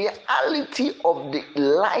the reality of the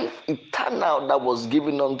life eternal that was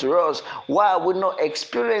given unto us? Why are we not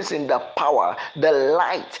experiencing the power, the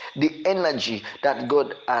light, the energy that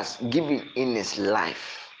God has given in his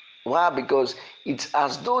life? Why? Because it's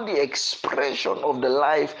as though the expression of the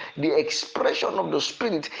life, the expression of the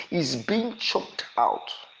Spirit is being choked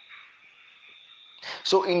out.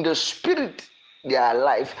 So in the Spirit, they are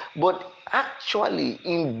alive, but actually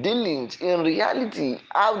in dealings, in reality,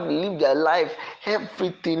 how they live their life,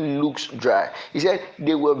 everything looks dry. He said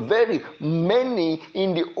there were very many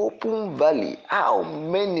in the open valley. How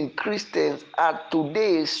many Christians are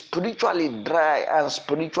today spiritually dry and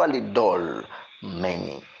spiritually dull?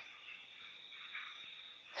 Many.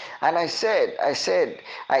 And I said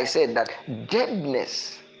that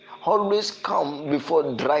deadness always comes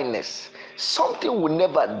before dryness. Something will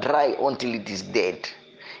never dry until it is dead.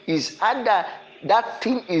 It's either that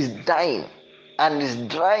thing is dying and is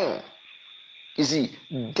drying. You see,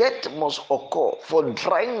 death must occur for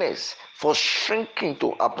dryness, for shrinking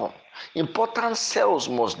to happen. Important cells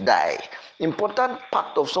must die. Important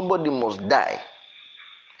part of somebody must die.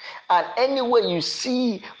 And anywhere you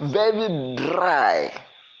see very dry,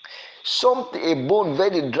 something, a bone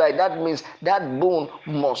very dry, that means that bone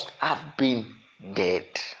must have been dead.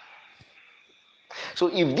 So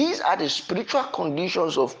if these are the spiritual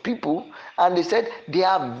conditions of people, and they said they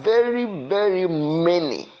are very, very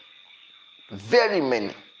many, very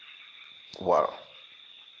many. Wow.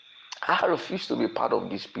 I refuse to be part of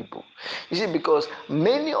these people. You see, because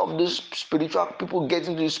many of these spiritual people get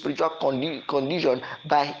into the spiritual condition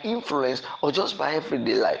by influence or just by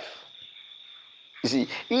everyday life. You see,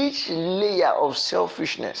 each layer of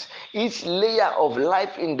selfishness, each layer of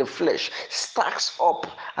life in the flesh stacks up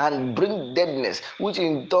and bring deadness, which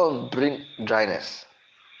in turn bring dryness.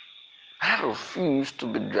 I refuse to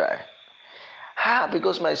be dry.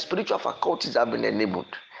 Because my spiritual faculties have been enabled.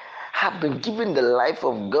 Have been given the life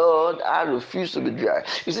of God. I refuse to be dry.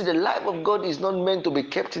 You see, the life of God is not meant to be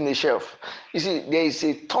kept in a shelf. You see, there is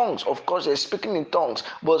a tongues, of course, there's speaking in tongues,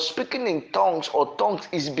 but speaking in tongues or tongues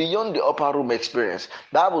is beyond the upper room experience.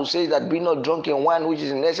 The Bible says that be not drunk in wine which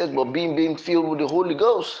is in excess, but being filled with the Holy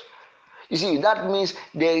Ghost. You see, that means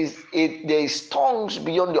there is tongues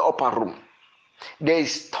beyond the upper room. There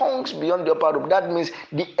is tongues beyond the upper room. That means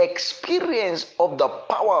the experience of the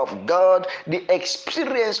power of God, the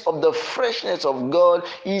experience of the freshness of God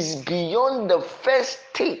is beyond the first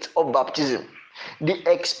state of baptism. The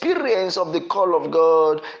experience of the call of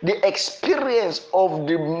God, the experience of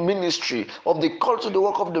the ministry, of the call to the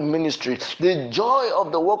work of the ministry, the joy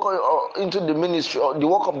of the work into the ministry, or the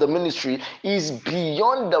work of the ministry is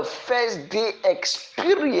beyond the first day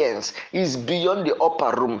experience, is beyond the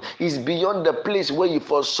upper room, is beyond the place where you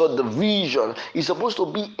first saw the vision. It's supposed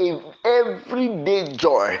to be an everyday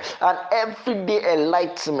joy, an everyday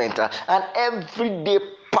enlightenment, an everyday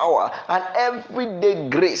power, and everyday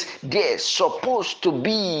grace. There's supposed to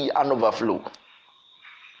be an overflow.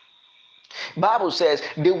 Bible says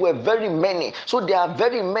there were very many. So there are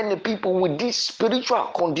very many people with these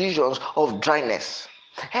spiritual conditions of dryness.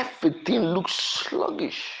 Everything looks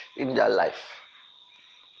sluggish in their life.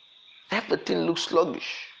 Everything looks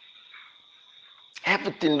sluggish.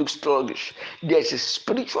 Everything looks sluggish. There's a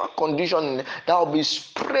spiritual condition that will be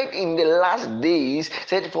spread in the last days.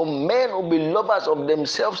 Said for men will be lovers of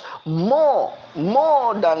themselves more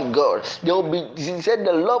than God. They will be. He said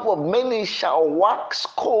the love of many shall wax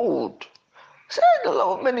cold. Said the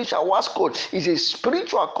love of many shall wax cold. Is a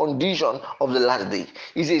spiritual condition of the last day.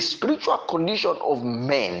 Is a spiritual condition of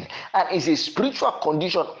men, and is a spiritual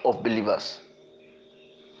condition of believers.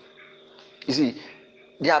 You see,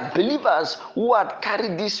 there are believers who had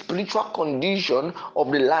carried this spiritual condition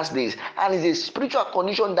of the last days, and it's a spiritual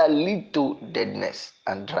condition that leads to deadness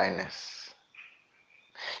and dryness.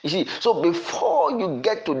 You see, so before you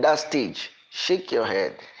get to that stage, shake your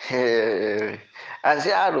head and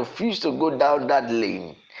say, I refuse to go down that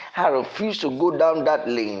lane. I refuse to go down that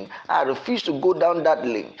lane. I refuse to go down that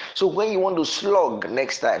lane. So when you want to slug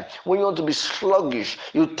next time, when you want to be sluggish,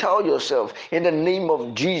 you tell yourself, in the name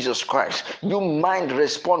of Jesus Christ, you mind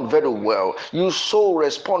respond very well. You soul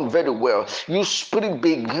respond very well. You spirit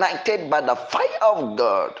be ignited by the fire of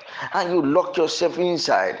God. And you lock yourself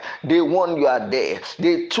inside. Day 1, you are there.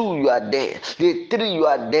 Day 2, you are there. Day 3, you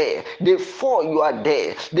are there. Day 4, you are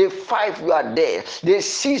there. Day 5, you are there. Day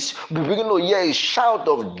 6, we begin to hear a shout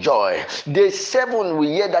of joy. Day 7, we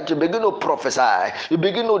hear that you begin to prophesy. You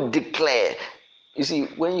begin to declare. You see,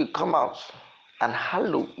 when you come out and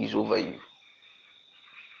halo is over you,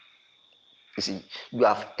 you see, you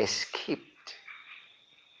have escaped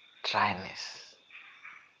dryness.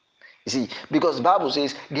 You see, because the Bible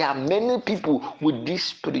says there are many people with this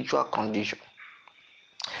spiritual condition.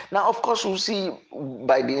 Now, of course, we'll see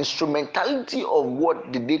by the instrumentality of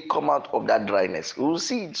what did they come out of that dryness. We'll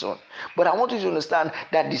see it soon. But I want you to understand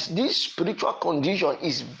that this spiritual condition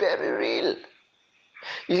is very real.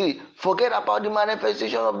 You see, forget about the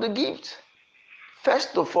manifestation of the gift.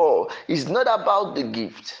 First of all, it's not about the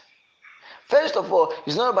gift. First of all,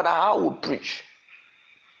 it's not about how we preach.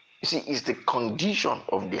 You see, it's the condition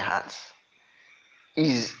of the heart.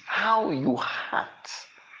 Is how you act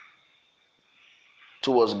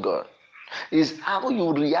towards God. Is how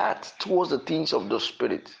you react towards the things of the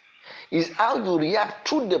Spirit. Is how you react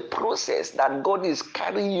through the process that God is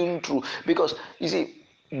carrying you through. Because, you see,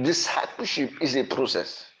 discipleship is a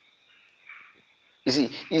process. You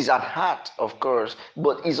see, it's an art, of course,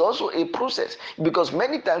 but it's also a process. Because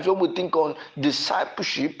many times when we think on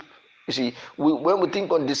discipleship, you see, when we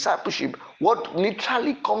think on discipleship, what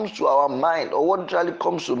literally comes to our mind, or what literally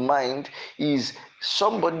comes to mind, is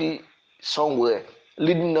somebody somewhere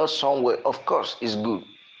leading us somewhere. Of course, is good.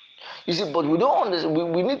 You see, but we don't understand.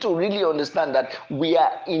 We need to really understand that we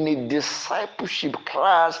are in a discipleship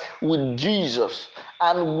class with Jesus,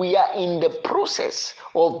 and we are in the process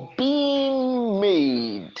of being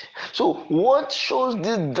made. So, what shows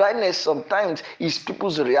this dryness sometimes is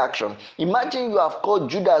people's reaction. Imagine you have called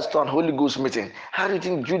Judas to an Holy Ghost meeting. How do you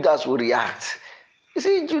think Judas will react? You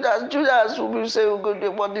see, Judas will be saying,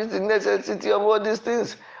 "What is the necessity of all these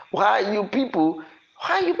things? Why are you people?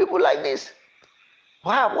 Why are you people like this?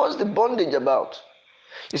 Why? What's the bondage about?"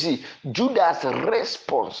 You see, Judas'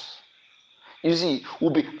 response, you see,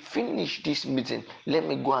 will be, "Finish this meeting. Let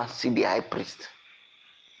me go and see the high priest."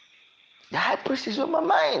 The high priest is on my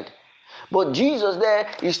mind. But Jesus there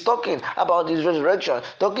is talking about his resurrection,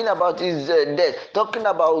 talking about his death, talking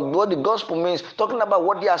about what the gospel means, talking about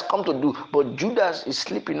what he has come to do. But Judas is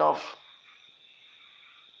sleeping off.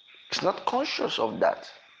 He's not conscious of that.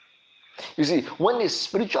 You see, when the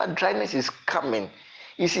spiritual dryness is coming,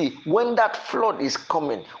 you see, when that flood is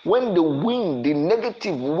coming, when the wind, the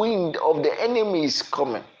negative wind of the enemy is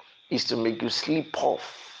coming, is to make you sleep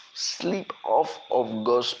off of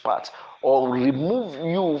God's path, or remove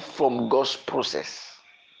you from God's process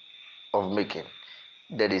of making.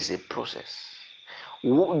 There is a process.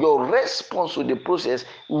 Your response to the process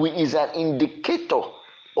is an indicator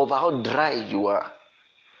of how dry you are,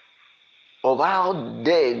 of how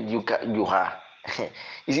dead you are.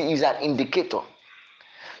 You see, it's an indicator.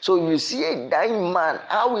 So you see a dying man,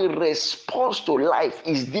 how he responds to life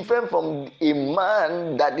is different from a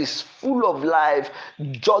man that is full of life,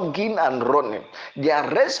 jogging and running. Their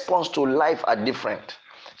response to life are different.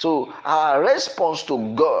 So our response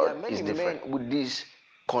to God is different with these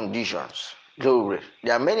conditions. Glory.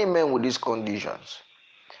 There are many men with these conditions.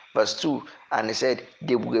 Verse 2, and he said,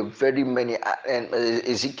 there were very many, and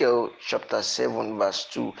Ezekiel chapter 7 verse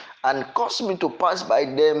 2, and caused me to pass by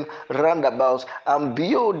them round about, and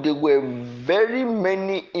behold, there were very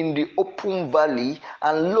many in the open valley,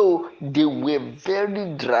 and lo, they were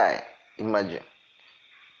very dry. Imagine.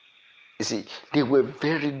 You see, they were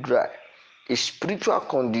very dry. A spiritual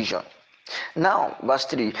condition. Now, verse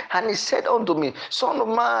 3, and he said unto me, Son of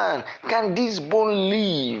man, can this bone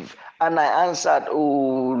live? And I answered, O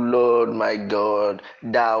Lord my God,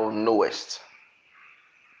 thou knowest.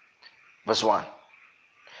 Verse 1.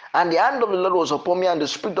 And the hand of the Lord was upon me, and the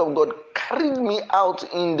Spirit of God carried me out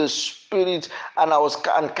in the Spirit,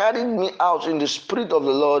 and carried me out in the Spirit of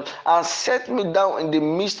the Lord, and set me down in the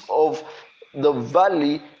midst of the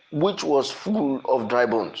valley, which was full of dry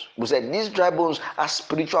bones. We said these dry bones are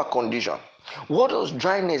spiritual condition. What does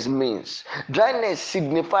dryness means? Dryness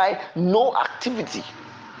signifies no activity.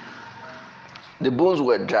 The bones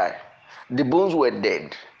were dry. The bones were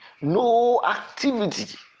dead. No activity.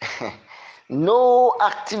 No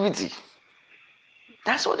activity.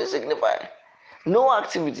 That's what it signifies. No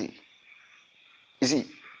activity. You see,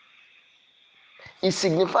 it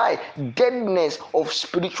signifies deadness of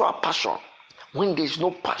spiritual passion. When there's no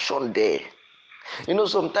passion there. You know,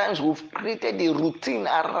 sometimes we've created a routine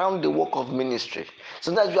around the work of ministry.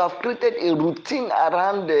 Sometimes we have created a routine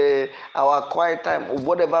around our quiet time, or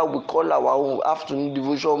whatever we call our own afternoon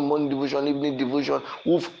devotion, morning devotion, evening devotion.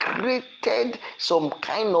 We've created some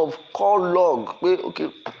kind of call log. Okay,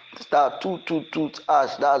 star 222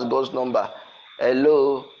 ash, that's God's number.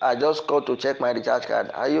 Hello, I just called to check my recharge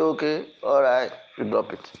card. Are you okay? All right, you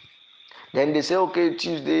drop it. Then they say, okay,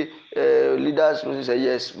 Tuesday, leaders will say,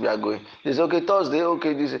 yes, we are going. They say, okay, Thursday,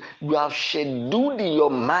 okay, this. You have scheduled in your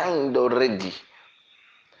mind already.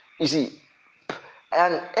 You see,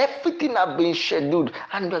 and everything have been scheduled,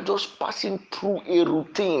 and you're just passing through a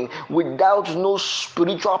routine without no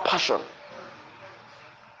spiritual passion.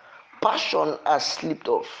 Passion has slipped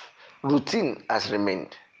off. Routine has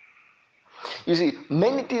remained. You see,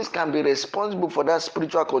 many things can be responsible for that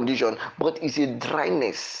spiritual condition, but it's a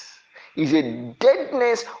dryness. Is a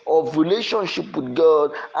deadness of relationship with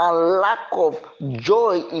God and lack of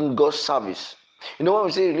joy in God's service. You know, when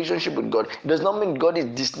we say relationship with God, it does not mean God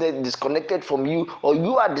is disconnected from you, or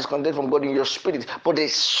you are disconnected from God in your spirit, but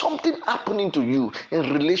there's something happening to you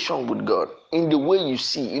in relation with God, in the way you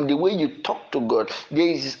see, in the way you talk to God. There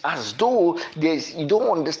is as though you don't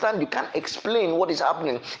understand, you can't explain what is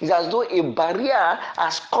happening. It's as though a barrier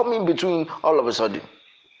has come in between all of a sudden.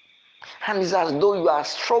 And it's as though you are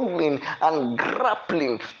struggling and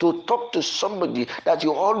grappling to talk to somebody that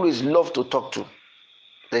you always love to talk to.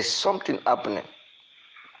 There's something happening.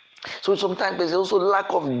 So sometimes there's also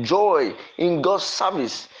lack of joy in God's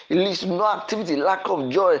service. It leads to no activity, lack of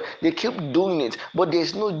joy. They keep doing it, but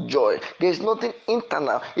there's no joy. There's nothing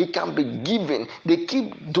internal. It can be given. They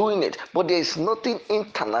keep doing it, but there's nothing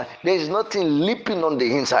internal. There's nothing leaping on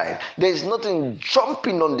the inside. There's nothing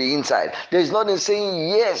jumping on the inside. There's nothing saying,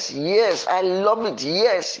 yes, yes, I love it.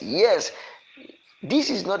 Yes, yes.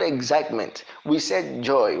 This is not excitement. We said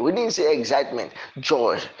joy. We didn't say excitement.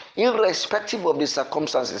 Joy. Irrespective of the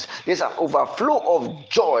circumstances, there's an overflow of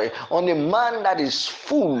joy on a man that is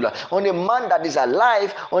full, on a man that is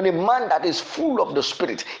alive, on a man that is full of the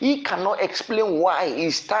Spirit. He cannot explain why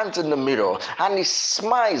he stands in the mirror and he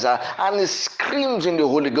smiles and he screams in the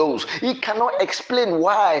Holy Ghost. He cannot explain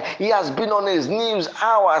why he has been on his knees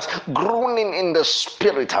hours, groaning in the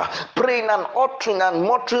Spirit, praying and uttering and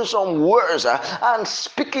muttering some words and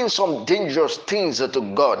speaking some dangerous things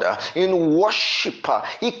to God in worship.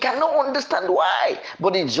 He cannot understand why,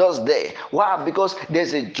 but it's just there. Why? Because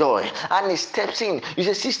there's a joy, and he steps in. You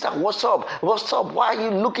say, sister, what's up? What's up? Why are you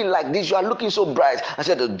looking like this? You are looking so bright. I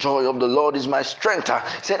said, the joy of the Lord is my strength.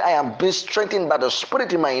 He said, I am being strengthened by the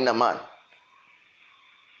Spirit in my inner man.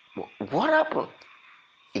 What happened?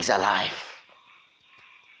 He's alive.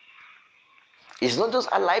 He's not just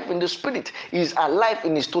alive in the spirit. He's alive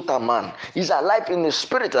in his total man. He's alive in his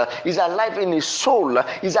spirit. He's alive in his soul.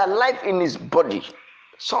 He's alive in his body.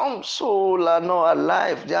 Some soul are not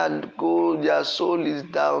alive. Their soul is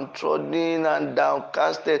downtrodden and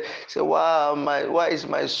downcasted. Say, why is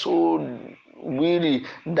my soul weary,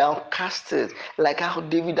 downcasted? Like how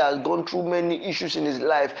David has gone through many issues in his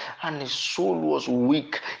life, and his soul was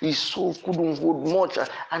weak. His soul couldn't hold much,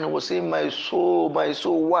 and he was saying, my soul,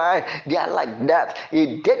 why? They are like that.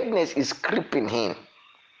 A deadness is creeping in.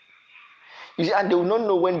 You see, and they will not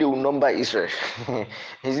know when they will number Israel.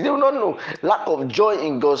 They will not know. Lack of joy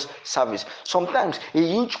in God's service. Sometimes a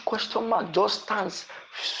huge question mark just stands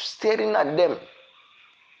staring at them.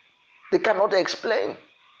 They cannot explain.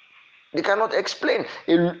 They cannot explain.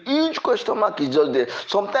 A huge question mark is just there.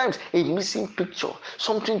 Sometimes a missing picture.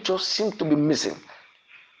 Something just seems to be missing.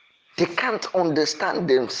 They can't understand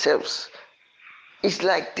themselves. It's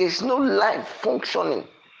like there's no life functioning.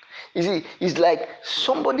 You see, it's like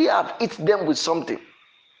somebody have hit them with something.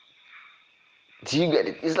 Do you get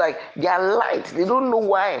it? It's like they are light. They don't know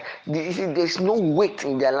why. You see, there's no weight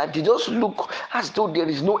in their life. They just look as though there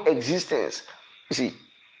is no existence. You see,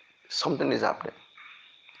 something is happening.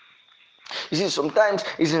 You see, sometimes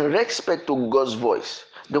it's in respect to God's voice.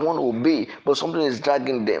 They want to obey, but something is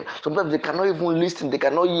dragging them. Sometimes they cannot even listen. They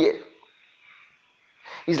cannot hear.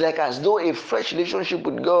 It's like as though a fresh relationship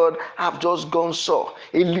with God have just gone sour.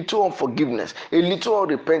 A little unforgiveness, a little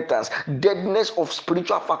unrepentance, deadness of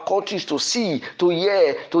spiritual faculties to see, to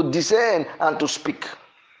hear, to discern, and to speak.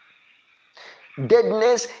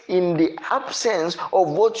 Deadness in the absence of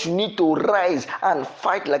what you need to rise and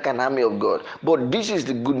fight like an army of God. But this is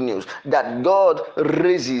the good news, that God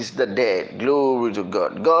raises the dead. Glory to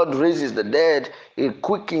God. God raises the dead. He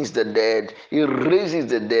quickens the dead. He raises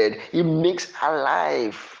the dead. He makes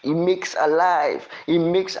alive. He makes alive. He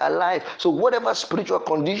makes alive. So whatever spiritual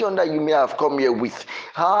condition that you may have come here with,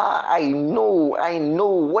 I know,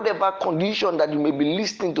 whatever condition that you may be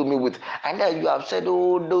listening to me with, and that you have said,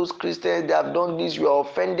 oh, those Christians, they have done this, you are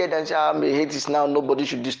offended and say, I'm a hatist now, nobody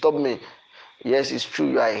should disturb me. Yes, it's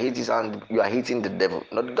true, you are a hatist and you are hating the devil,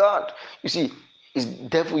 not God. You see, it's the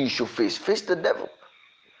devil you should face. Face the devil.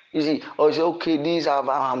 You see, or you say, okay,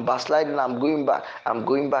 I'm backsliding, I'm going back.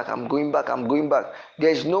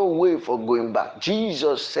 There's no way for going back.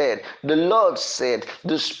 Jesus said, the Lord said,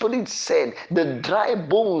 the Spirit said, the dry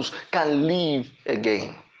bones can live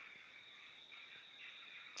again.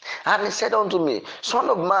 And he said unto me, Son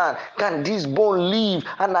of man, can this bone live?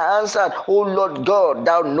 And I answered, O Lord God,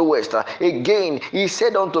 thou knowest. Again, he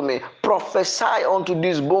said unto me, prophesy unto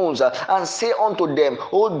these bones and say unto them,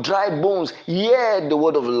 O dry bones, hear the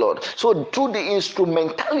word of the Lord. So through the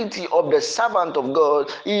instrumentality of the servant of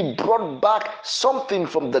God, he brought back something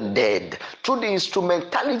from the dead. Through the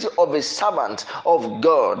instrumentality of a servant of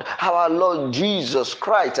God, our Lord Jesus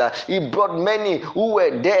Christ, he brought many who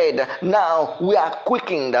were dead. Now we are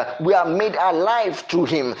quickened. We are made alive through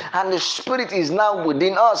him, and the Spirit is now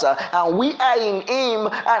within us, and we are in him,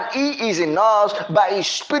 and he is in us by his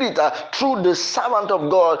Spirit, through the servant of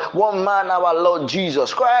God, one man, our Lord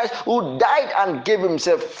Jesus Christ, who died and gave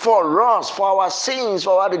himself for us, for our sins,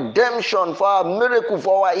 for our redemption, for our miracle,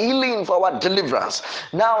 for our healing, for our deliverance.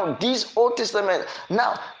 Now this Old Testament,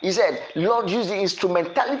 now he said, Lord, use the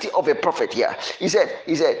instrumentality of a prophet here. He said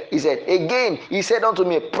again, he said unto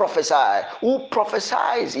me, prophesy. Who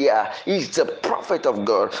prophesies? is here is the prophet of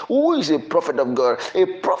God. Who is a prophet of God? A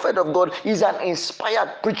prophet of God is an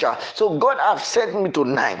inspired preacher. So God has sent me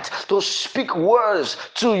tonight to speak words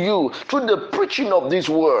to you through the preaching of this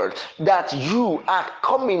word, that you are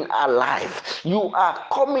coming alive. You are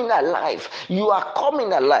coming alive. You are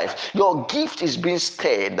coming alive. Your gift is being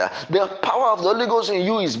stirred. The power of the Holy Ghost in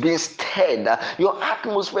you is being stirred. Your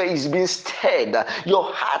atmosphere is being stirred.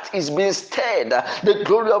 Your heart is being stirred. The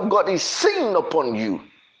glory of God is seen upon you.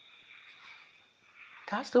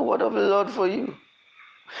 That's the word of the Lord for you.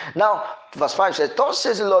 Now, verse 5 says, thus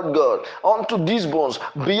says the Lord God unto these bones,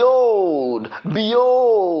 behold,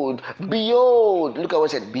 behold, behold. Look at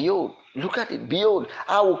what it said, behold. Look at it, behold,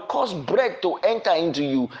 I will cause breath to enter into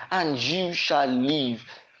you, and you shall live.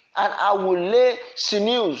 And I will lay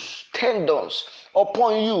sinews, tendons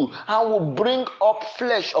upon you, and will bring up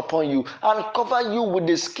flesh upon you, and cover you with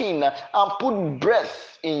the skin, and put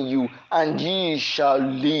breath in you, and ye shall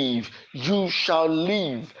live. You shall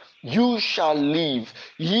live. You shall live,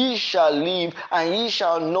 ye shall live, and ye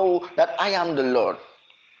shall know that I am the Lord.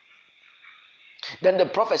 Then the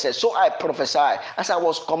prophet said, so I prophesied as I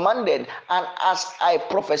was commanded, and as I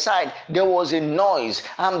prophesied, there was a noise,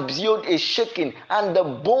 and behold, a shaking, and the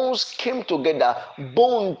bones came together,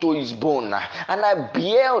 bone to his bone. And I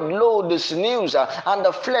beheld, lo, the sinews, and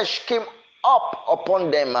the flesh came up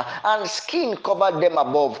upon them, and skin covered them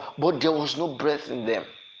above, but there was no breath in them.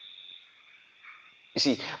 You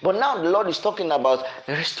see, but now the Lord is talking about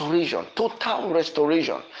restoration, total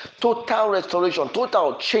restoration, total restoration,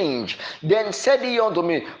 total change. Then said he unto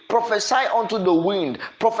me, prophesy unto the wind,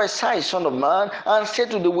 prophesy, son of man, and say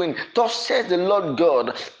to the wind, thus says the Lord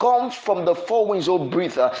God, come from the four winds, O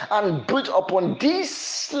breather, and breathe upon these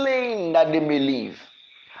slain that they may live.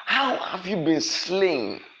 How have you been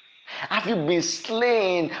slain? Have you been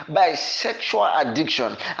slain by sexual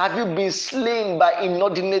addiction? Have you been slain by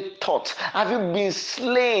inordinate thoughts? Have you been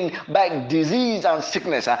slain by disease and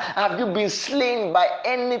sickness? Have you been slain by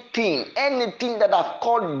anything that have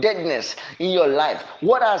caused deadness in your life?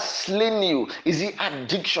 What has slain you? Is it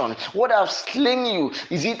addiction? What has slain you?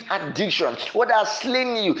 Is it addiction? What has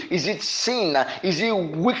slain you? Is it sin? Is it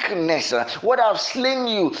weakness? What has slain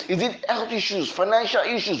you? Is it health issues, financial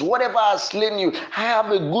issues? Whatever has slain you, I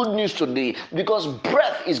have a good news today, because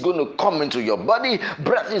breath is going to come into your body,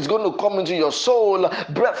 breath is going to come into your soul,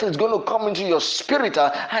 breath is going to come into your spirit,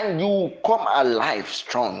 and you come alive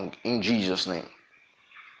strong in Jesus' name.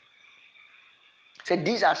 Say,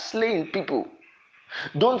 these are slain people.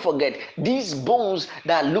 Don't forget, these bones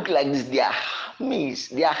that look like this, they are armies,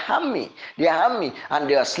 they are army, and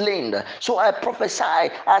they are slain. So I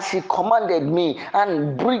prophesied as he commanded me,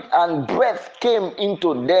 and breath came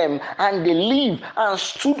into them, and they lived and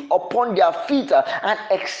stood upon their feet, an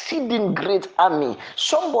exceeding great army.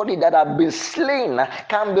 Somebody that have been slain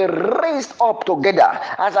can be raised up together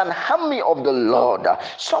as an army of the Lord.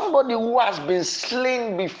 Somebody who has been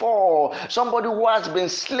slain before, somebody who has been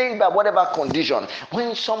slain by whatever condition.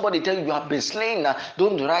 When somebody tells you have been slain,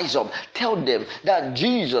 don't rise up. Tell them that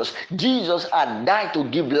Jesus had died to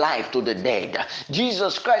give life to the dead.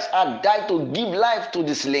 Jesus Christ had died to give life to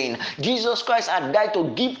the slain. Jesus Christ had died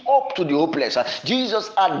to give hope to the hopeless.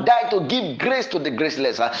 Jesus had died to give grace to the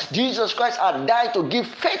graceless. Jesus Christ had died to give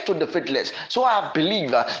faith to the faithless. So I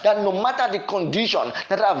believe that no matter the condition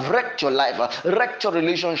that have wrecked your life, wrecked your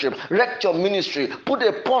relationship, wrecked your ministry, put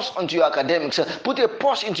a pause onto your academics, put a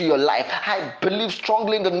pause into your life, I believe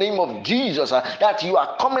strongly in the name of Jesus that you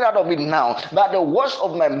are coming out of it now. By the words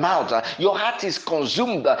of my mouth, your heart is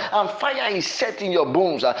consumed, and fire is set in your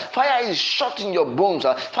bones. Fire is shut in your bones.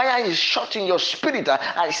 Fire is shut in your spirit.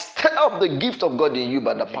 I stir up the gift of God in you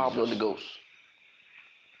by the power of the Holy Ghost.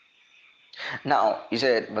 Now, he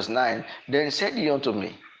said, verse 9, then said he unto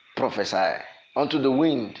me, prophesy unto the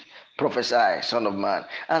wind, prophesy, son of man,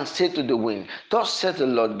 and say to the wind, thus saith the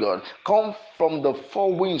Lord God, come from the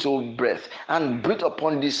four winds, O breath, and breathe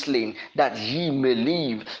upon this slain, that ye may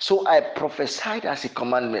live. So I prophesied as he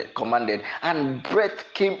commanded, and breath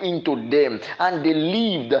came into them, and they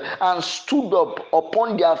lived, and stood up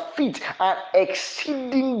upon their feet, an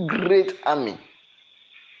exceeding great army.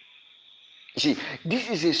 You see, this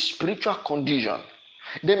is a spiritual condition.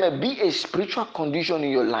 There may be a spiritual condition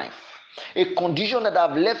in your life. a condition that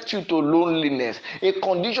have left you to loneliness, a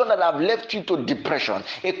condition that have left you to depression,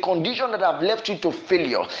 a condition that have left you to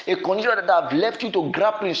failure, a condition that have left you to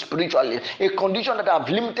grappling spiritually, a condition that have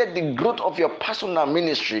limited the growth of your personal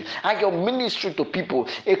ministry and your ministry to people,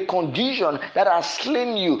 a condition that has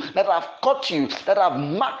slain you, that have caught you, that have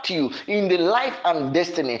marked you in the life and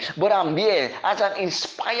destiny. But I'm here as an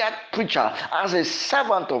inspired preacher, as a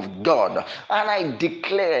servant of God, and I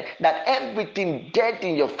declare that everything dead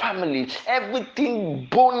in your family, everything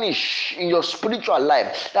bonish in your spiritual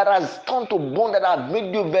life that has turned to bone, that has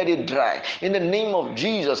made you very dry, in the name of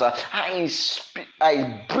Jesus, I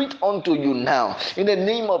breathe unto you now. In the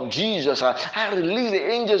name of Jesus, I release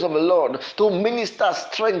the angels of the Lord to minister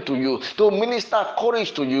strength to you, to minister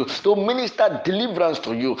courage to you, to minister deliverance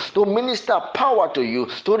to you, to minister power to you,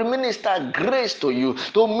 to minister grace to you,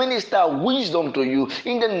 to minister wisdom to you,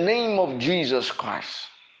 in the name of Jesus Christ.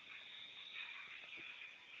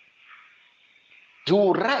 You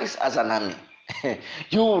will rise as an army.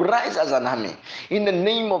 You will rise as an army in the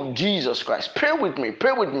name of Jesus Christ. Pray with me,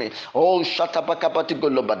 pray with me. Oh,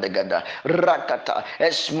 shatabakapatigolobadegada, rakata,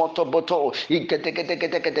 esmotoboto,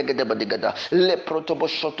 iketeketeketeketeketebadigada,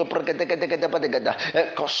 leprotobosotopreketeketeketebadegada,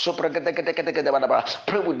 ekosopreketeketeketeketebadaba.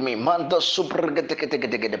 Pray with me. Mando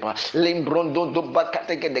supreketeketeketeketeba, limbrondo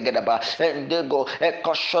dobakateketeketeba, endego,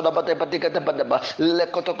 ekosodabadebadigadabadaba,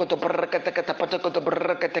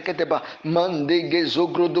 lekotokotopreketeketepatekotopreketeketeba, mandege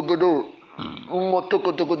zogrodogodo.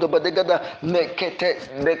 Motokotokodobadegada nekete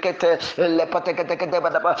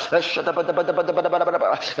lepateketeketebadaba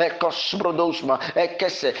shatabadabadabadabadabadaba ekosbrodosma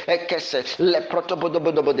ekese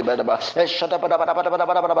leprotobodobodobodibadaba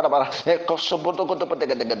shatabadabadabadabadabadaba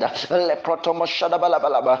ekosobodokodobadegada leprotomo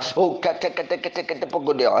shadabalaba. Oh,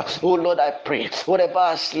 keteketeketeketepogodea. Oh Lord, I pray whatever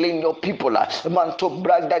has slain your people, manto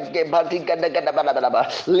braga gebadigadagadabalaba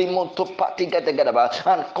limonto patigadagada,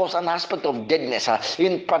 and cause an aspect of deadness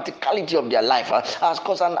in practicality of their life, has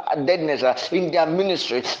caused an deadness in their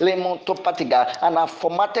ministry, and have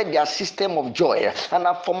formatted their system of joy, and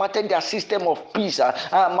have formatted their system of peace. Pray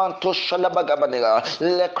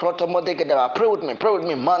with me, pray with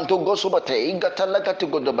me. Manto gosubate,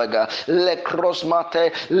 igatalakatugodobaga, le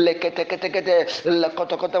crossmate, le ketekete, le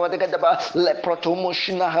kotokotabadegadaba, le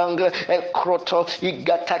protomoshina hang, e croto,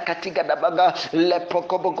 igatakatigadaba, le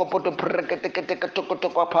prokobokopoto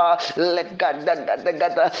preketeketokotokapa, le gada,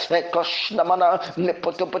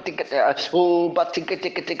 oh, but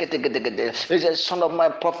he says, son of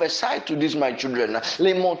mine, prophesy to this my children, that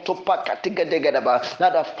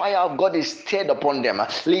the fire of God is stirred upon them,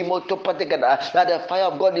 that the fire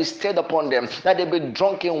of God is stirred upon them, that they be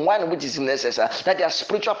drunk in wine which is necessary, that their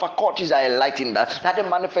spiritual faculties are enlightened, that the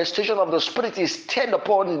manifestation of the Spirit is stirred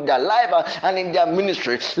upon their life and in their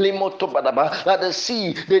ministry, that they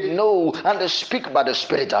see, they know, and they speak by the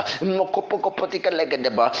Spirit.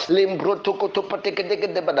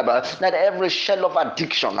 That every shell of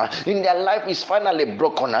addiction in their life is finally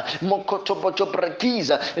broken. That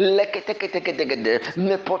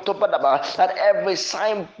every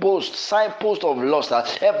signpost of loss,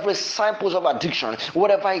 every signpost of addiction,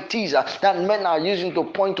 whatever it is that men are using to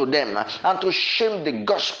point to them and to shame the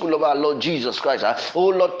gospel of our Lord Jesus Christ. Oh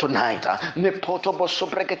Lord, tonight,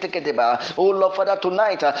 oh Lord, Father,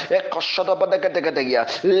 tonight,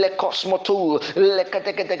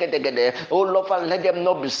 oh Lord, let them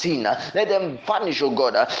not be seen. Let them vanish, oh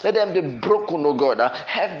God. Let them be broken, oh God.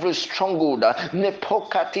 Every stronghold,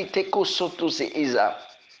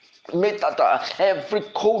 Metata, every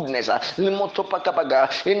coldness in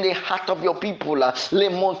the heart of your people,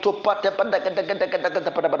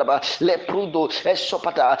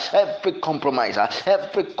 every compromise,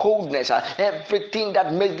 every coldness, everything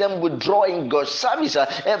that makes them withdraw in God's service,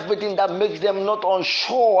 everything that makes them not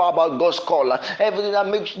unsure about God's call, everything that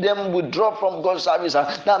makes them withdraw from God's service,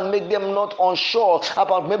 that makes them not unsure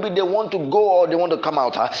about maybe they want to go or they want to come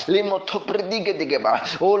out.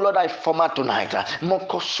 Oh Lord, I format tonight.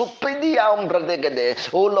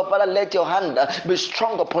 Oh Lord, Father, let your hand be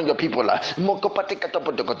strong upon your people.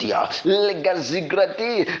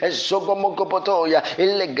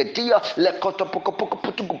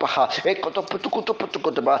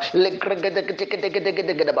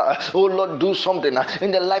 Oh Lord, do something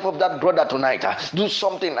in the life of that brother tonight. Do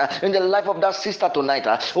something in the life of that sister tonight.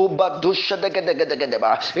 Oh, but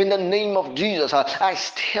in the name of Jesus, I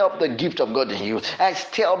stir up the gift of God in you. I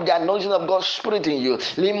stir up the anointing of God's Spirit in you.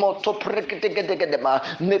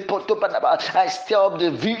 I stir up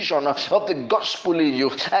the vision of the gospel in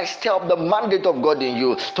you. I stir up the mandate of God in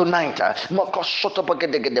you tonight.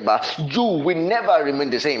 You will never remain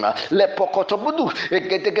the same.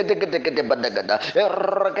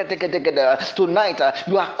 Tonight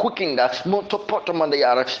you are quickened.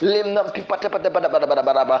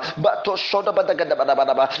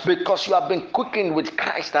 Because you have been quickened with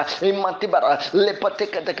Christ. I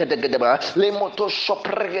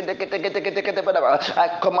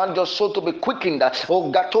command your soul to be quickened. That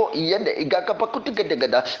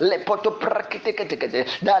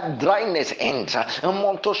dryness ends.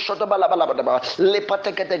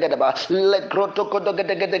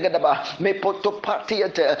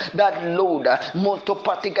 That load.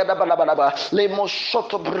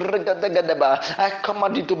 I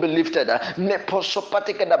command it to be lifted.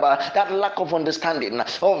 That lack of understanding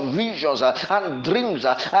of visions and dreams,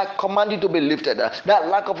 I command it to be lifted. That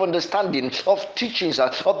lack of understanding of teachings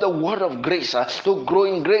of the word of grace to grow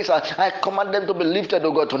in grace, I command them to be lifted,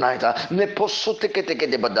 O God, tonight.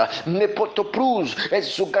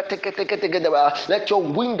 Let your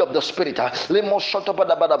wind of the Spirit,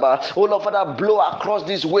 oh Lord, Father, blow across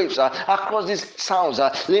these waves, across these sounds,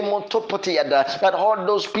 that all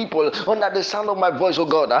those people under the sound of my voice, oh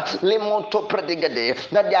God, that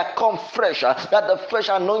they are come fresh, that the fresh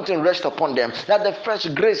anointing rest upon them, that the fresh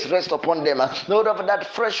grace rest upon them, Lord, that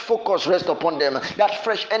fresh focus rest upon them, that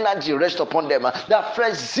fresh energy rest upon them, that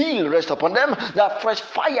fresh zeal rest upon them, that fresh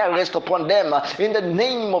fire rest upon them, in the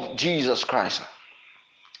name of Jesus Christ.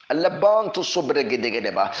 Lebanto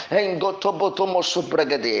sobregedegedeba, engotobotomo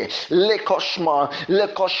sobregede, le koshma.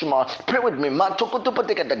 Pray with me, man.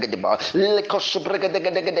 Tokotopotegedegedeba, le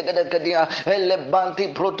kosobregedegedegedegedegedea, elebanti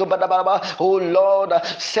protobadababa. Oh Lord,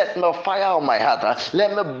 set my fire on my heart.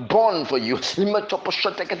 Let me burn for you.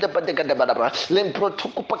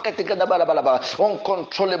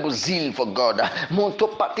 Uncontrollable zeal for God.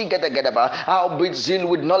 I'll be zeal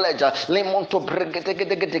with knowledge.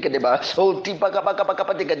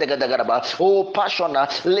 Oh, passion,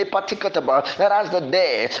 that as the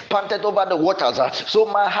day panted over the waters, so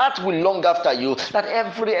my heart will long after you. That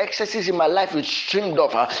every excesses in my life is streamed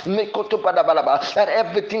off. That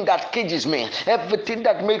everything that cages me, everything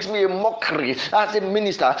that makes me a mockery as a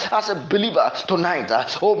minister, as a believer tonight.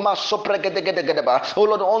 Oh,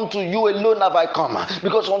 Lord, unto you alone have I come,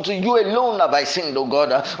 because unto you alone have I sinned, oh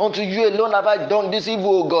God. Unto you alone have I done this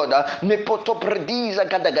evil, oh God. For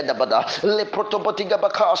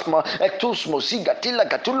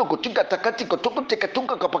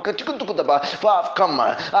I've come,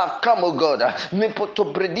 oh God,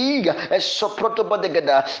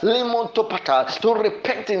 to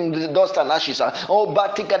repent in the dust and ashes.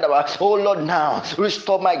 Oh Lord, now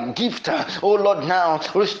restore my gift. Oh Lord, now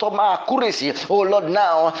restore my accuracy. Oh Lord,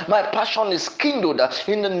 now my passion is kindled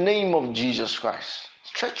in the name of Jesus Christ.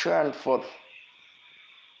 Stretch your hand forth.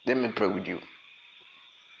 Let me pray with you.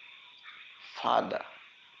 Father,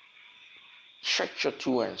 stretch your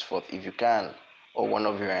two hands forth if you can, or one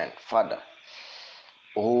of your hands. Father,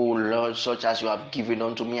 oh Lord, such as you have given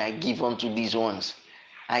unto me, I give unto these ones.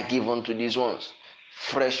 I give unto these ones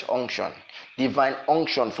fresh unction, divine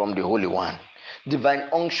unction from the Holy One. Divine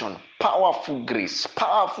unction, powerful grace,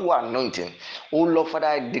 powerful anointing. Oh Lord, Father,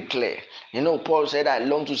 I declare. Paul said, I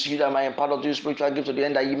long to see that my impart to you spiritual gift to the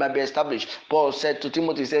end that you might be established. Paul said to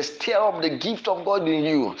Timothy, he says, stir up the gift of God in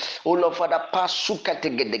you. Oh Lord, Father,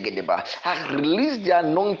 I release the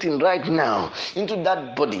anointing right now into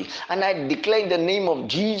that body. And I declare in the name of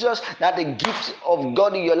Jesus that the gift of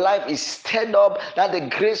God in your life is stirred up, that the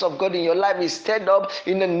grace of God in your life is stirred up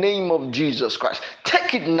in the name of Jesus Christ.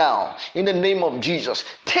 Take it now in the name of Jesus.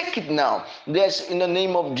 Take it now. Yes, in the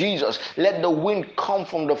name of Jesus. Let the wind come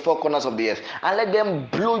from the four corners of the earth and let them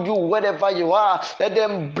blow you wherever you are. Let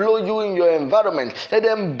them blow you in your environment. Let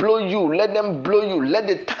them blow you. Let them blow you. Let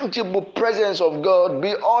the tangible presence of God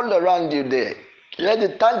be all around you there. Let the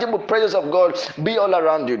tangible presence of God be all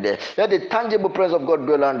around you there. Let the tangible presence of God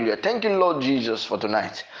be all around you there. Thank you, Lord Jesus, for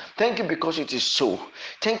tonight. Thank you because it is so.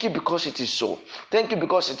 Thank you because it is so. Thank you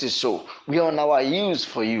because it is so. We are on our heels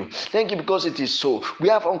for you. Thank you because it is so. We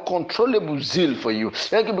have uncontrollable zeal for you.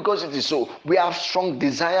 Thank you because it is so. We have strong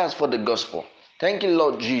desires for the gospel. Thank you,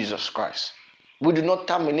 Lord Jesus Christ. We do not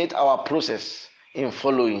terminate our process in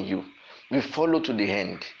following you. We follow to the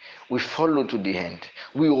end. We follow to the end.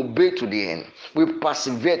 We obey to the end. We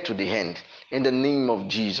persevere to the end. In the name of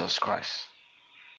Jesus Christ.